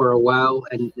a while,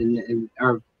 and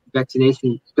our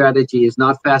vaccination strategy is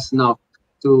not fast enough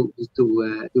to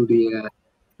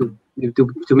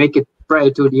make it prior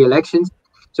to the elections.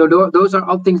 So those are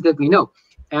all things that we know.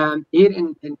 And here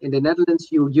in the Netherlands,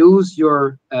 you use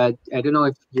your, I don't know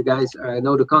if you guys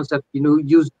know the concept,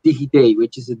 use DigiD,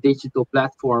 which is a digital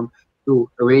platform to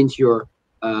arrange your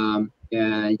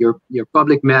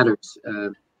public matters.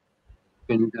 You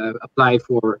can apply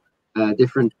for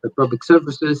different public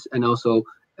services, and also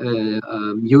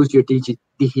use your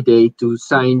DigiD to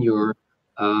sign your,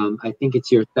 I think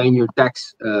it's your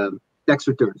tax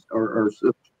returns or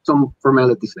some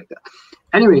formalities like that.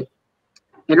 Anyway,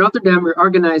 in Rotterdam,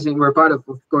 we're part of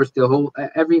course, the whole,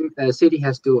 every city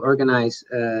has to organize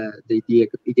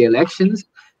the elections,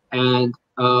 and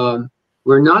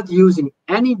we're not using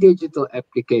any digital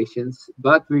applications,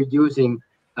 but we're using,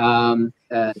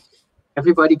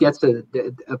 everybody gets a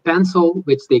pencil,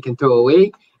 which they can throw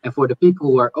away, and for the people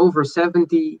who are over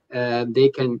 70, they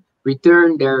can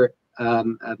return their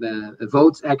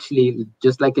votes, actually,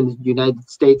 just like in the United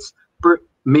States, per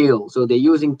mail. So they're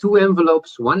using two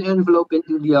envelopes, one envelope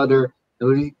into the other,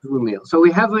 through mail. So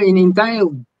we have an entire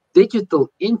digital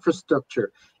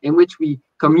infrastructure in which we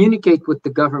communicate with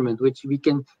the government, which we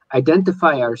can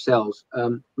identify ourselves.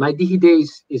 My DigiD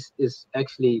is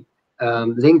actually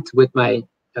linked with my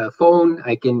phone.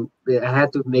 I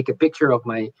had to make a picture of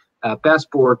my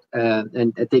passport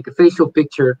and take a facial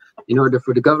picture in order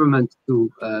for the government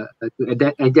to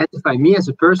identify me as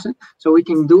a person. So we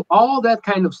can do all that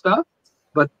kind of stuff.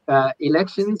 But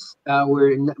elections,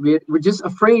 we're just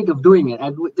afraid of doing it,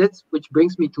 and which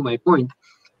brings me to my point.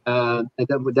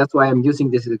 That's why I'm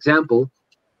using this example.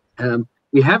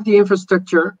 We have the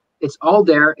infrastructure; it's all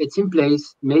there, it's in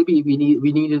place. Maybe we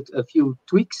needed a few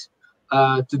tweaks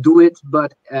to do it,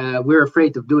 but we're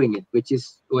afraid of doing it, which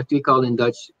is what we call in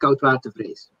Dutch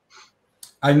koudwatervrees.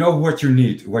 I know what you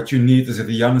need. What you need is a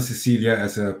Janne Cecilia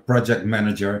as a project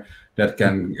manager that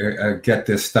can get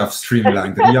this stuff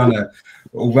streamlined. Janne,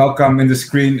 welcome in the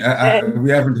screen.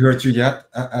 We haven't heard you yet.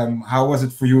 How was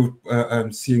it for you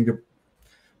seeing the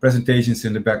presentations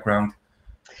in the background?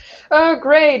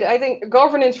 Great. I think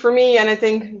governance for me, and I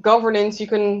think governance, you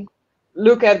can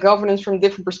look at governance from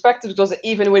different perspectives, because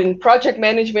even within project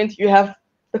management, you have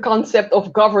the concept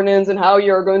of governance and how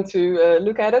you're going to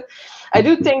look at it. I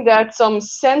do think that some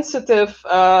sensitive,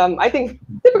 I think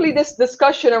typically this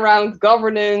discussion around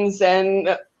governance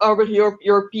and over your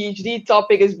PhD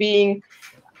topic is being,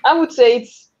 I would say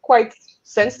it's quite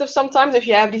sensitive sometimes if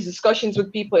you have these discussions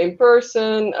with people in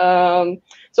person.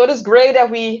 So it is great that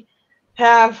we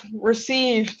have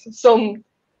received some,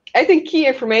 I think, key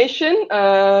information,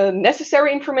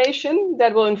 necessary information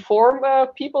that will inform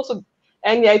people. So,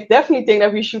 and I definitely think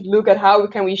that we should look at how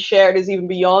can we share this even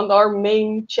beyond our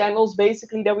main channels,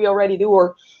 basically, that we already do,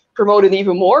 or promote it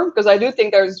even more, because I do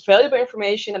think there's valuable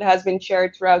information that has been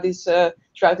shared throughout this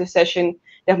session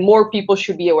that more people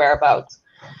should be aware about.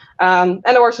 And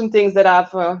there are some things that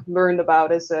I've learned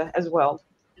about as well.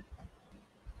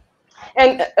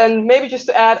 And maybe just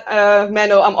to add,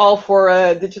 Menno, I'm all for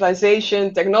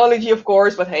digitalization, technology, of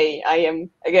course, but hey, I am,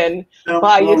 again,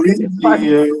 biased.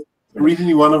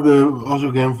 Recently, one of the, also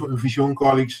again, Vision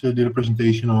colleagues did a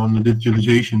presentation on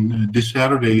digitalization. This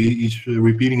Saturday, he's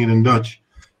repeating it in Dutch.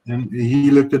 And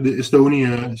he looked at the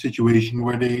Estonia situation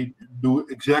where they do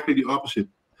exactly the opposite.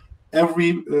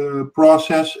 Every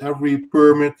process, every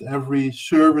permit, every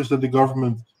service that the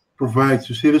government provides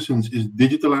to citizens is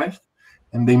digitalized,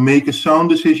 and they make a sound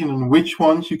decision on which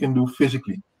ones you can do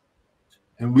physically.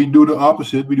 And we do the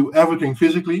opposite. We do everything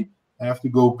physically. I have to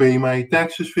go pay my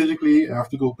taxes physically. I have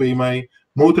to go pay my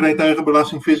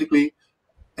motorrijtuigenbelasting physically.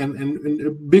 And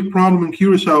a big problem in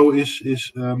Curaçao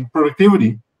is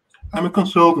productivity. I'm a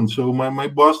consultant, so my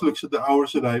boss looks at the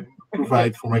hours that I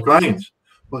provide for my clients.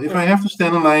 Well, if I have to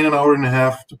stand in line an hour and a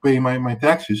half to pay my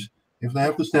taxes, if I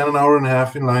have to stand an hour and a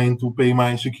half in line to pay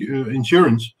my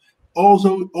insurance,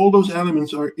 also all those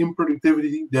elements are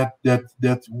improductivity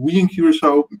that we in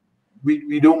Curaçao,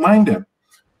 we don't mind them.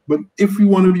 But if we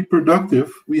want to be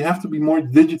productive, we have to be more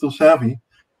digital savvy,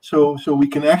 so we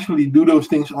can actually do those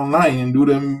things online and do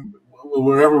them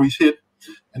wherever we sit.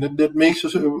 And that makes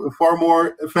us far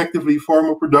more effectively, far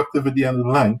more productive at the end of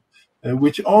the line,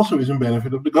 which also is in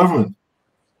benefit of the government.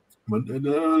 But a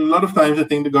lot of times I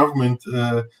think the government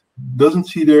doesn't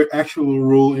see their actual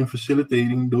role in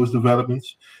facilitating those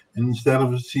developments, and instead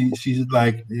of sees it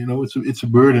like, it's a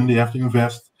burden, they have to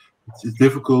invest, it's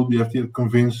difficult, we have to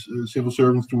convince civil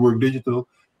servants to work digital.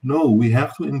 No, we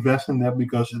have to invest in that,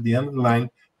 because at the end of the line,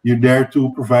 you're there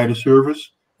to provide a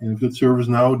service. And if that service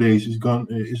nowadays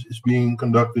is being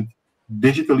conducted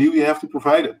digitally, we have to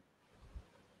provide it.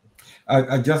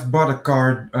 I just bought a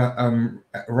car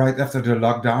right after the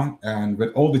lockdown, and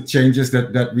with all the changes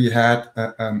that we had,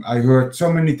 I heard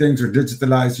so many things are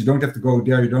digitalized. You don't have to go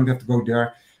there. You don't have to go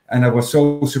there. And I was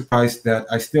so surprised that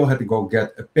I still had to go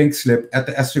get a pink slip at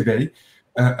the SVB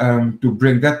to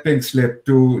bring that pink slip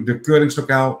to the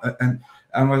Keuringslokaal. And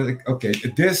I was like, okay,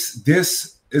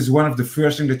 this is one of the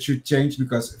first things that should change,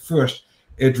 because first,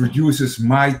 it reduces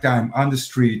my time on the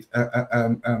street,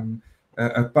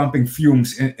 pumping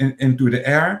fumes into the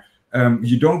air.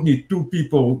 You don't need two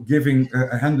people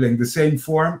handling the same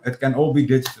form. It can all be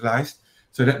digitalized.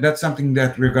 So that's something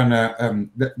that we're gonna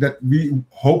that we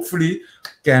hopefully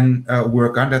can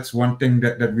work on. That's one thing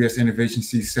that we as Innovation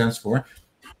C stands for. At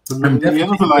the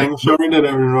end of the line, sorry that I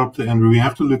interrupted, Andrew. We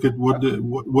have to look at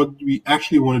what we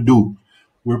actually want to do.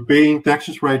 We're paying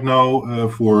taxes right now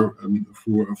for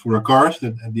our cars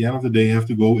that at the end of the day have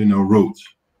to go in our roads.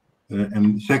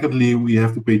 And secondly, we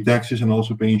have to pay taxes and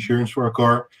also pay insurance for our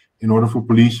car in order for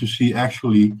police to see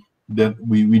actually that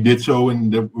we did so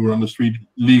and that we're on the street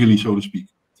legally, so to speak.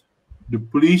 The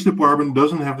police department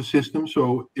doesn't have the system,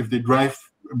 so if they drive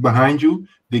behind you,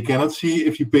 they cannot see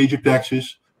if you paid your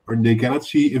taxes, or they cannot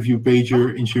see if you paid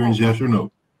your insurance, yes or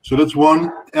no. So that's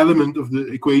one element of the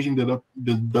equation that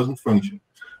doesn't function.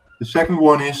 The second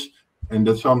one is, and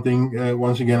that's something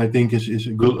once again I think is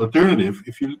a good alternative.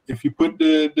 If you put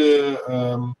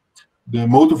the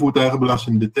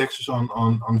motorvoertuigenbelasting, the taxes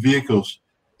on vehicles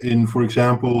in, for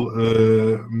example,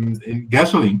 in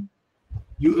gasoline,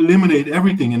 you eliminate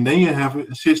everything, and then you have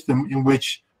a system in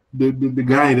which the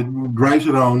guy that drives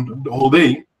around the whole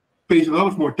day pays a lot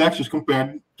of more taxes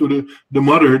compared to the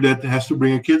mother that has to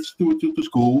bring her kids to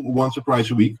school once or twice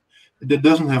a week, that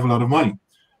doesn't have a lot of money.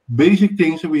 Basic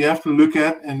things that we have to look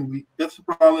at, and that's the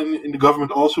problem in the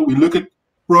government also. We look at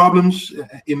problems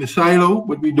in a silo,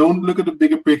 but we don't look at the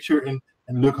bigger picture and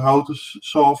look how to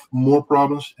solve more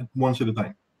problems once at a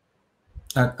time.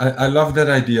 I love that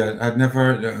idea. I've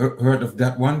never heard of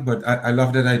that one, but I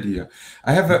love that idea.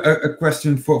 I have a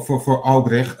question for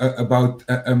Aubrich about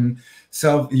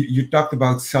you talked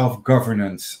about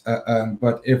self-governance,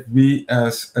 but if we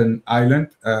as an island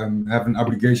have an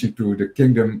obligation to the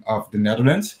Kingdom of the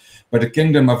Netherlands, but the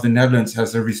Kingdom of the Netherlands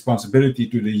has a responsibility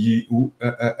to the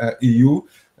EU,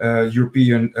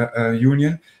 European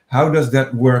Union, how does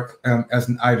that work as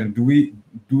an island? Do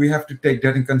we have to take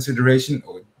that in consideration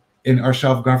in our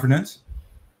self-governance?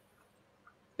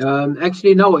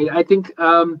 Actually, no. I think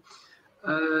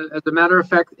as a matter of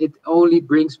fact, it only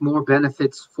brings more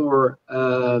benefits for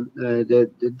the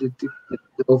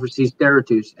overseas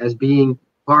territories as being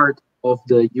part of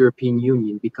the European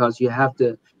Union, because you have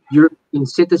the European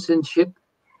citizenship,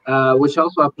 which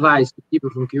also applies to people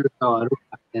from Curaçao,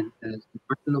 Aruba, and St.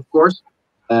 Martin, of course,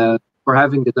 for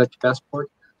having the Dutch passport.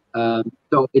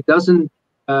 So it doesn't,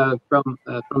 from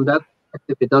that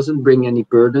perspective, it doesn't bring any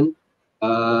burden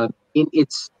in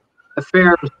its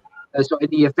affairs. So in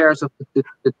the affairs of the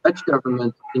Dutch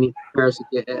government, in its affairs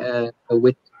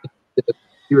with the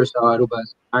Curaçao, Aruba, and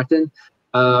St. Martin,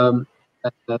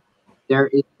 there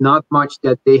is not much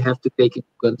that they have to take into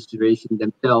consideration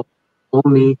themselves.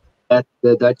 Only that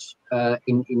the Dutch,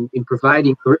 in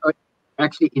providing, or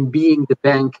actually in being the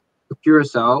bank to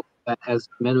Curaçao, as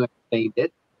Menno explained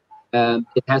it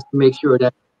has to make sure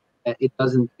that it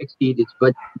doesn't exceed its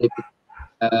budget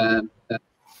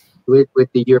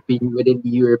within the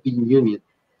European Union.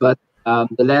 But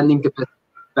the lending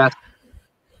capacity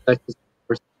is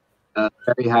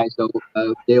very high, so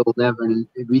they will never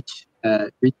reach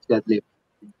that limit.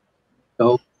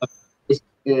 So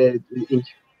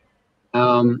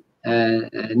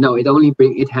no, it only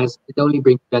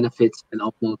brings benefits and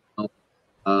almost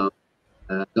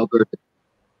no burden.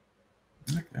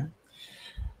 Okay.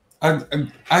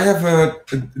 I have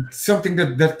something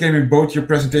that came in both your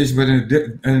presentations, but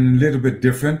a little bit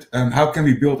different. How can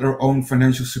we build our own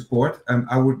financial support?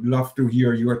 I would love to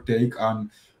hear your take on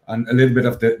a little bit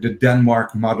of the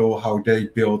Denmark model, how they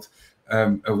built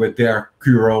with their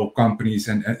Curaçao companies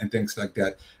and things like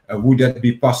that. Would that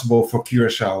be possible for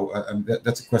Curaçao?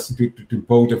 That's a question to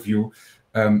both of you.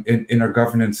 In our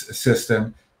governance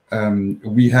system,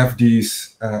 we have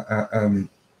these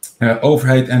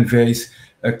overhead NV's.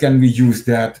 Can we use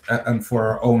that for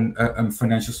our own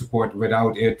financial support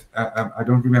without it? I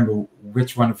don't remember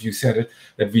which one of you said it,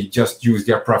 that we just use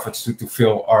their profits to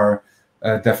fill our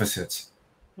deficits.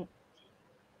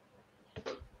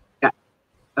 Yeah.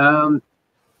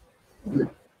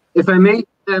 If I may,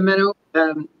 Menno,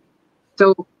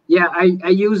 so yeah, I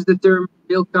use the term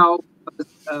real cow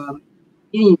because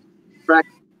in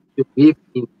practice, we've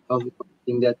been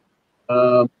something that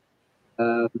the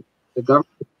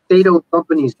government, state-owned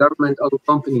companies, government-owned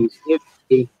companies, if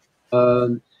they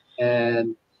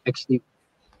actually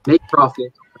make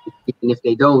profit, even if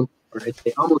they don't, or if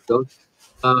they almost don't,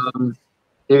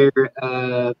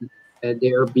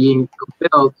 they're being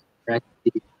compelled, or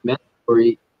actually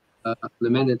mandatory, in the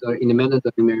mandatory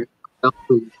manner,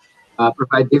 to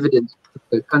provide dividends to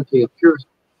the country of Curaçao,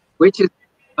 which is,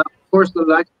 of course, the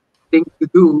right thing to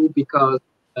do because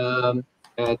the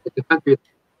country of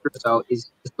Curaçao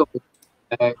is the sole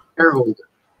shareholder.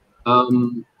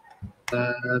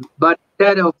 But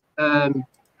instead of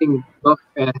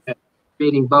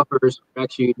creating buffers or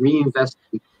actually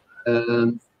reinvesting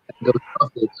those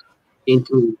profits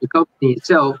into the company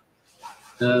itself,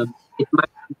 it might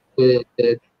be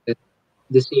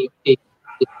the same thing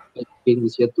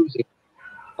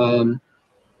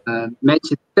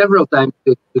mentioned several times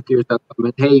to the Curaçao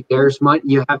government, hey, there's money,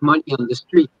 you have money on the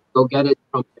street, go get it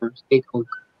from your state-owned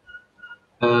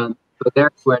company. So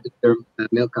that's where the term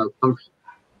milk cow comes from.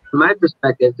 From my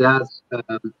perspective, that's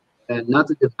not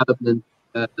a development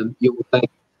you would like to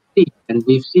see. And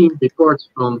we've seen reports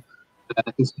from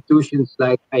institutions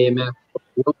like IMF or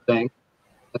World Bank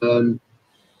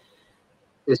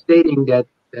stating that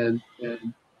you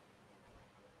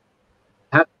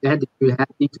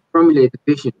need to formulate a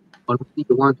vision on what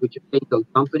you want with your state-owned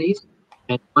companies.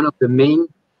 And one of the main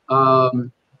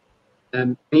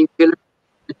pillars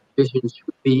of the vision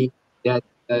should be that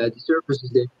the services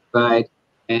they provide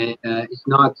is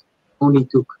not only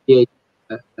to create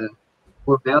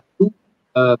more value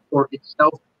for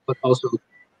itself, but also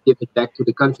give it back to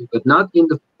the country, but not in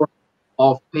the form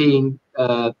of paying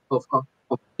of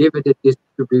dividend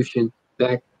distribution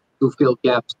back to fill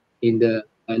gaps in the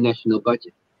national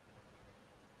budget.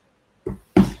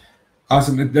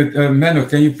 Awesome. Menno,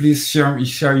 can you please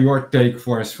share your take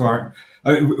for us?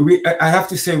 I have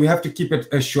to say we have to keep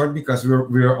it short because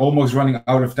we're almost running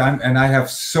out of time, and I have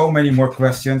so many more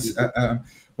questions.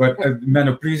 But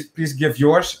Menno, please give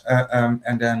yours,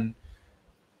 and then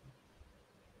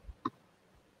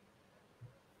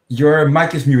your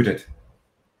mic is muted.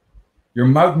 Your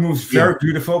mouth moves very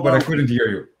beautiful, but I couldn't hear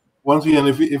you. Once again,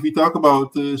 if we talk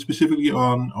about specifically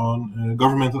on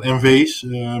governmental MV's,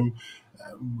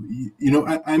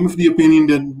 I'm of the opinion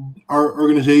that our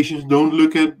organizations don't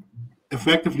look at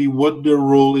effectively what their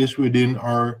role is within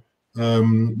our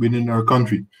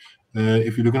country.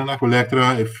 If you look at an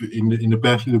Aqualectra, if in the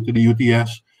past you looked at the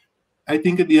UTS, I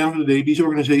think at the end of the day, these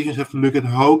organizations have to look at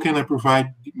how can I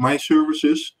provide my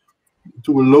services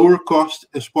to a lower cost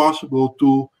as possible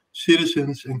to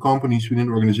citizens and companies within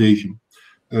the organization.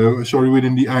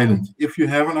 Within the island. If you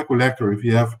have an collector, if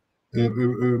you have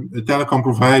a telecom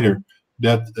provider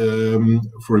that,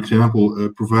 for example,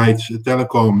 provides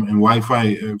telecom and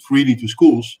Wi-Fi freely to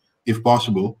schools, if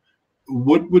possible,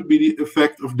 what would be the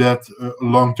effect of that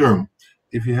long term?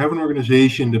 If you have an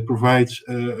organization that provides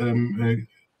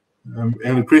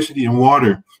electricity and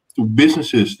water to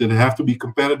businesses that have to be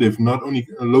competitive, not only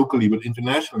locally but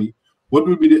internationally, what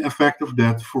would be the effect of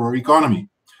that for our economy?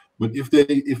 But if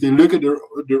they look at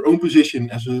their own position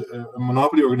as a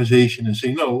monopoly organization and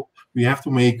say, no, we have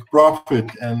to make profit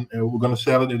and we're going to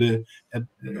sell it at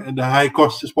the high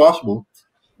cost as possible,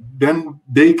 then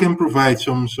they can provide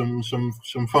some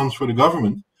funds for the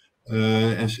government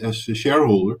as a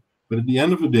shareholder. But at the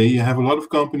end of the day, you have a lot of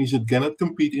companies that cannot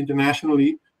compete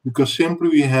internationally because simply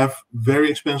we have very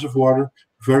expensive water,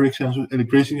 very expensive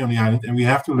electricity on the island, and we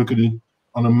have to look at it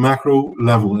on a macro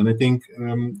level. And I think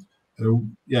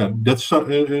that's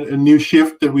a new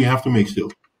shift that we have to make still.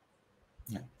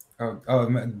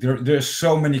 There's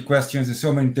so many questions and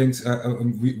so many things.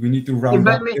 We need to round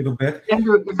up a little bit.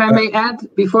 Andrew, if I may add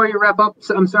before you wrap up,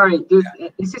 so I'm sorry.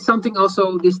 This is something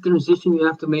also, this transition you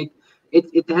have to make.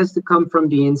 It has to come from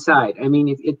the inside. I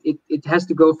mean, it has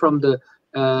to go from the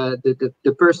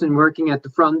person working at the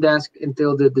front desk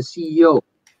until the CEO,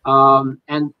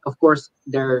 and of course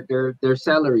their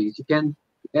salaries. You can.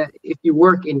 If you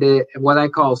work in the what I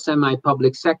call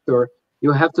semi-public sector,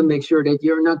 you have to make sure that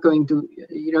you're not going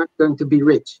to be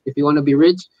rich. If you want to be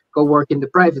rich, go work in the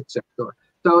private sector.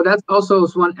 So that's also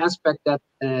one aspect that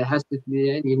has to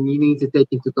be, you need to take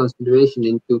into consideration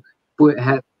into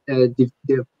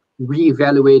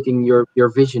reevaluating your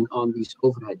vision on these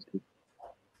overheads.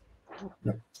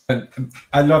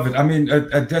 I love it. I mean,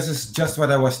 this is just what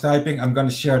I was typing. I'm going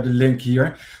to share the link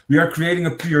here. We are creating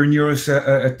a pure neuros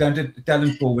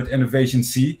talent pool with Innovation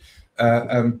C.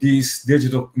 These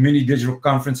mini digital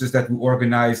conferences that we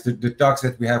organize, the talks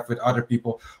that we have with other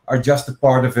people are just a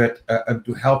part of it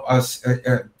to help us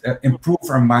improve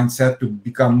our mindset, to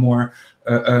become more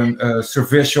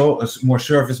servicial, more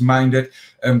service-minded,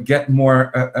 get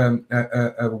more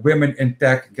women in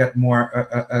tech, get more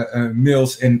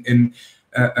males in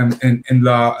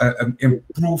law,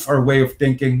 improve our way of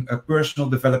thinking, personal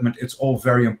development. It's all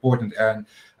very important. And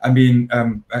I mean,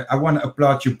 I want to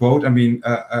applaud you both. I mean,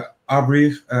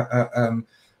 Aubrich,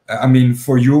 I mean,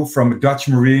 for you from a Dutch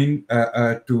Marine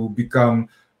to become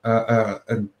a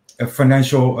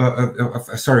financial, a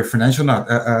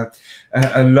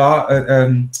law.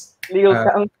 Legal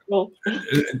counsel.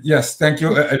 Yes, thank you.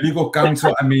 A legal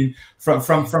counsel. I mean, from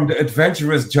the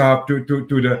adventurous job to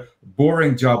the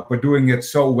boring job, but doing it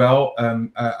so well.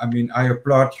 I mean, I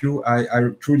applaud you.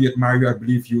 I truly admire you. I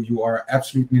believe you are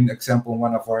absolutely an example,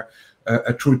 one of our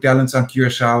true talents on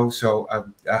Curaçao. So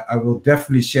I will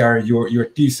definitely share your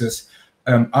thesis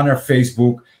on our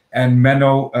Facebook. And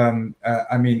Menno,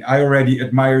 I mean, I already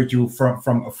admired you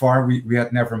from afar. We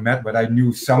had never met, but I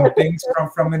knew some things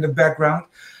from in the background.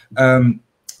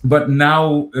 But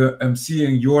now I'm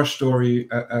seeing your story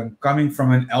coming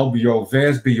from an LBO,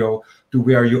 VSBO, to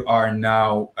where you are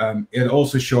now. It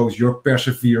also shows your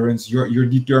perseverance, your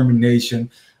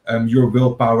determination, your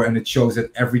willpower, and it shows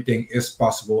that everything is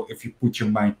possible if you put your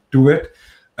mind to it.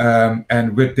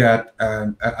 And with that,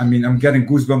 I mean, I'm getting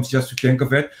goosebumps just to think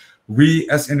of it. We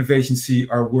as Innovation C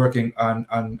are working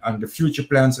on the future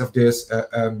plans of this.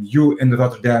 You in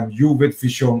Rotterdam, you with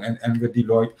Vision and with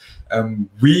Deloitte.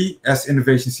 We as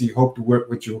Innovation C hope to work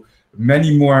with you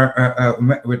many more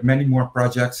with many more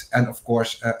projects, and of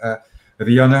course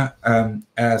Rianne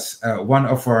as one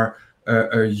of our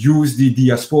use the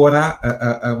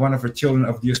diaspora, one of our children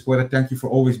of diaspora. Thank you for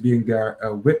always being there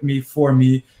with me, for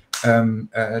me.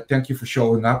 Thank you for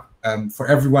showing up. For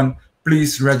everyone,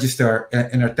 please register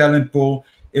in our talent pool.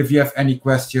 If you have any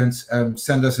questions,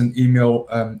 send us an email.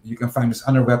 You can find us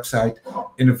on our website,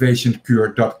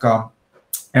 innovationcure.com.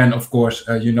 And of course,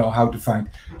 you know how to find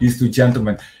these two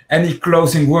gentlemen. Any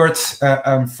closing words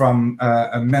from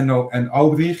Menno and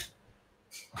Aubrich?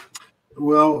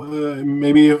 Well,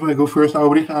 maybe if I go first,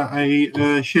 Aubrich,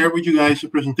 I share with you guys a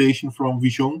presentation from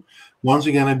Vision. Once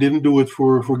again, I didn't do it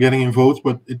for getting in votes,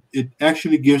 but it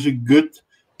actually gives a good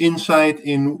insight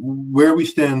in where we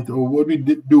stand or what we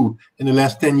did do in the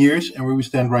last 10 years and where we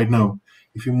stand right now.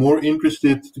 If you're more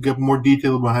interested to get more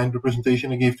detail behind the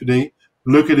presentation I gave today,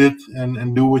 look at it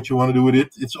and do what you want to do with it.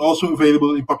 It's also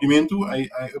available in Papimento. I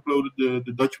uploaded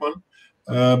the Dutch one.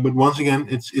 But once again,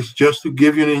 it's just to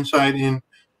give you an insight in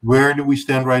where do we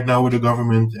stand right now with the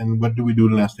government and what do we do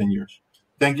in the last 10 years.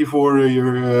 Thank you for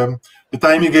the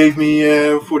time you gave me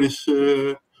for this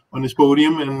on this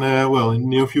podium, and well, in the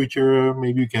near future,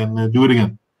 maybe you can do it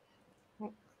again.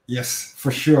 Yes,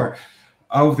 for sure.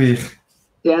 Aubrich.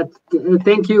 Yeah,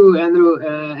 thank you, Andrew,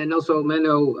 and also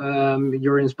Menno,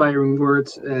 your inspiring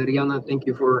words. Rihanna, thank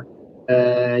you for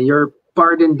your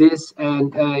part in this.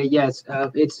 And yes,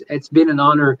 it's been an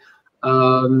honor,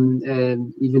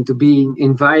 even to be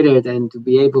invited and to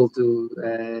be able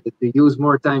to use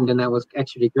more time than I was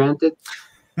actually granted.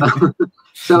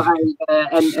 So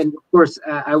and of course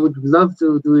I would love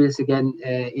to do this again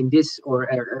in this or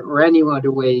any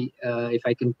other way if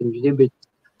I can contribute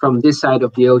from this side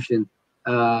of the ocean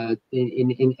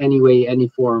in any way, any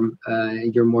form.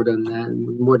 You're more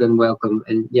than welcome.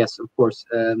 And yes, of course,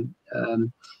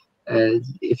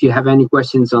 if you have any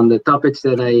questions on the topics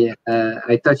that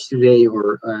I touched today,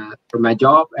 or for my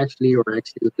job actually, or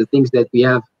actually the things that we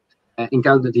have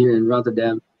encountered here in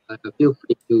Rotterdam, feel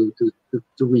free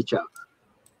to reach out.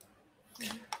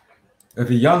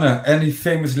 Rianne, any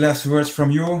famous last words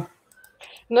from you?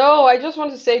 No, I just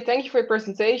want to say thank you for your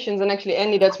presentations. And actually,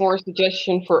 Andy, that's more a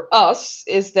suggestion for us,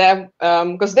 is that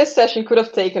because this session could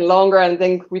have taken longer, and I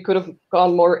think we could have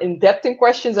gone more in depth in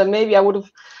questions, and maybe I would have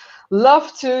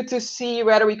loved to see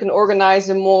whether we can organize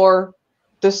a more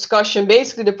discussion.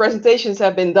 Basically, the presentations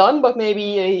have been done, but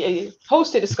maybe a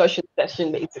hosted discussion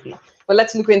session, basically. But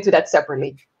let's look into that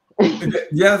separately.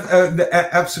 Yeah,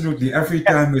 absolutely. Every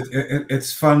time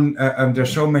it's fun.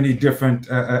 There's so many different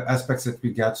aspects that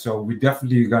we get, so we're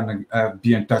definitely gonna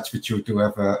be in touch with you to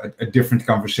have a different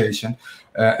conversation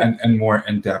and more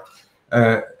in depth.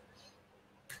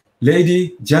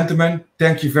 Lady, gentlemen,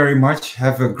 thank you very much.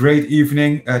 Have a great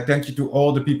evening. Thank you to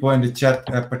all the people in the chat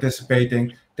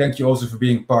participating. Thank you also for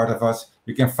being part of us.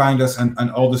 You can find us on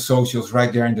all the socials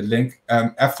right there in the link.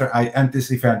 After I end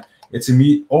this event, it's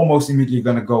almost immediately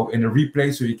going to go in a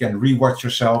replay, so you can rewatch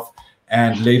yourself,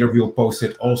 and later we'll post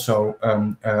it also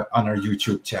on our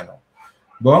YouTube channel.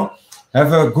 Well,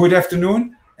 have a good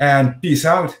afternoon and peace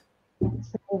out.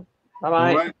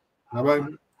 Bye-bye. Bye-bye. Bye-bye.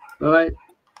 Bye-bye.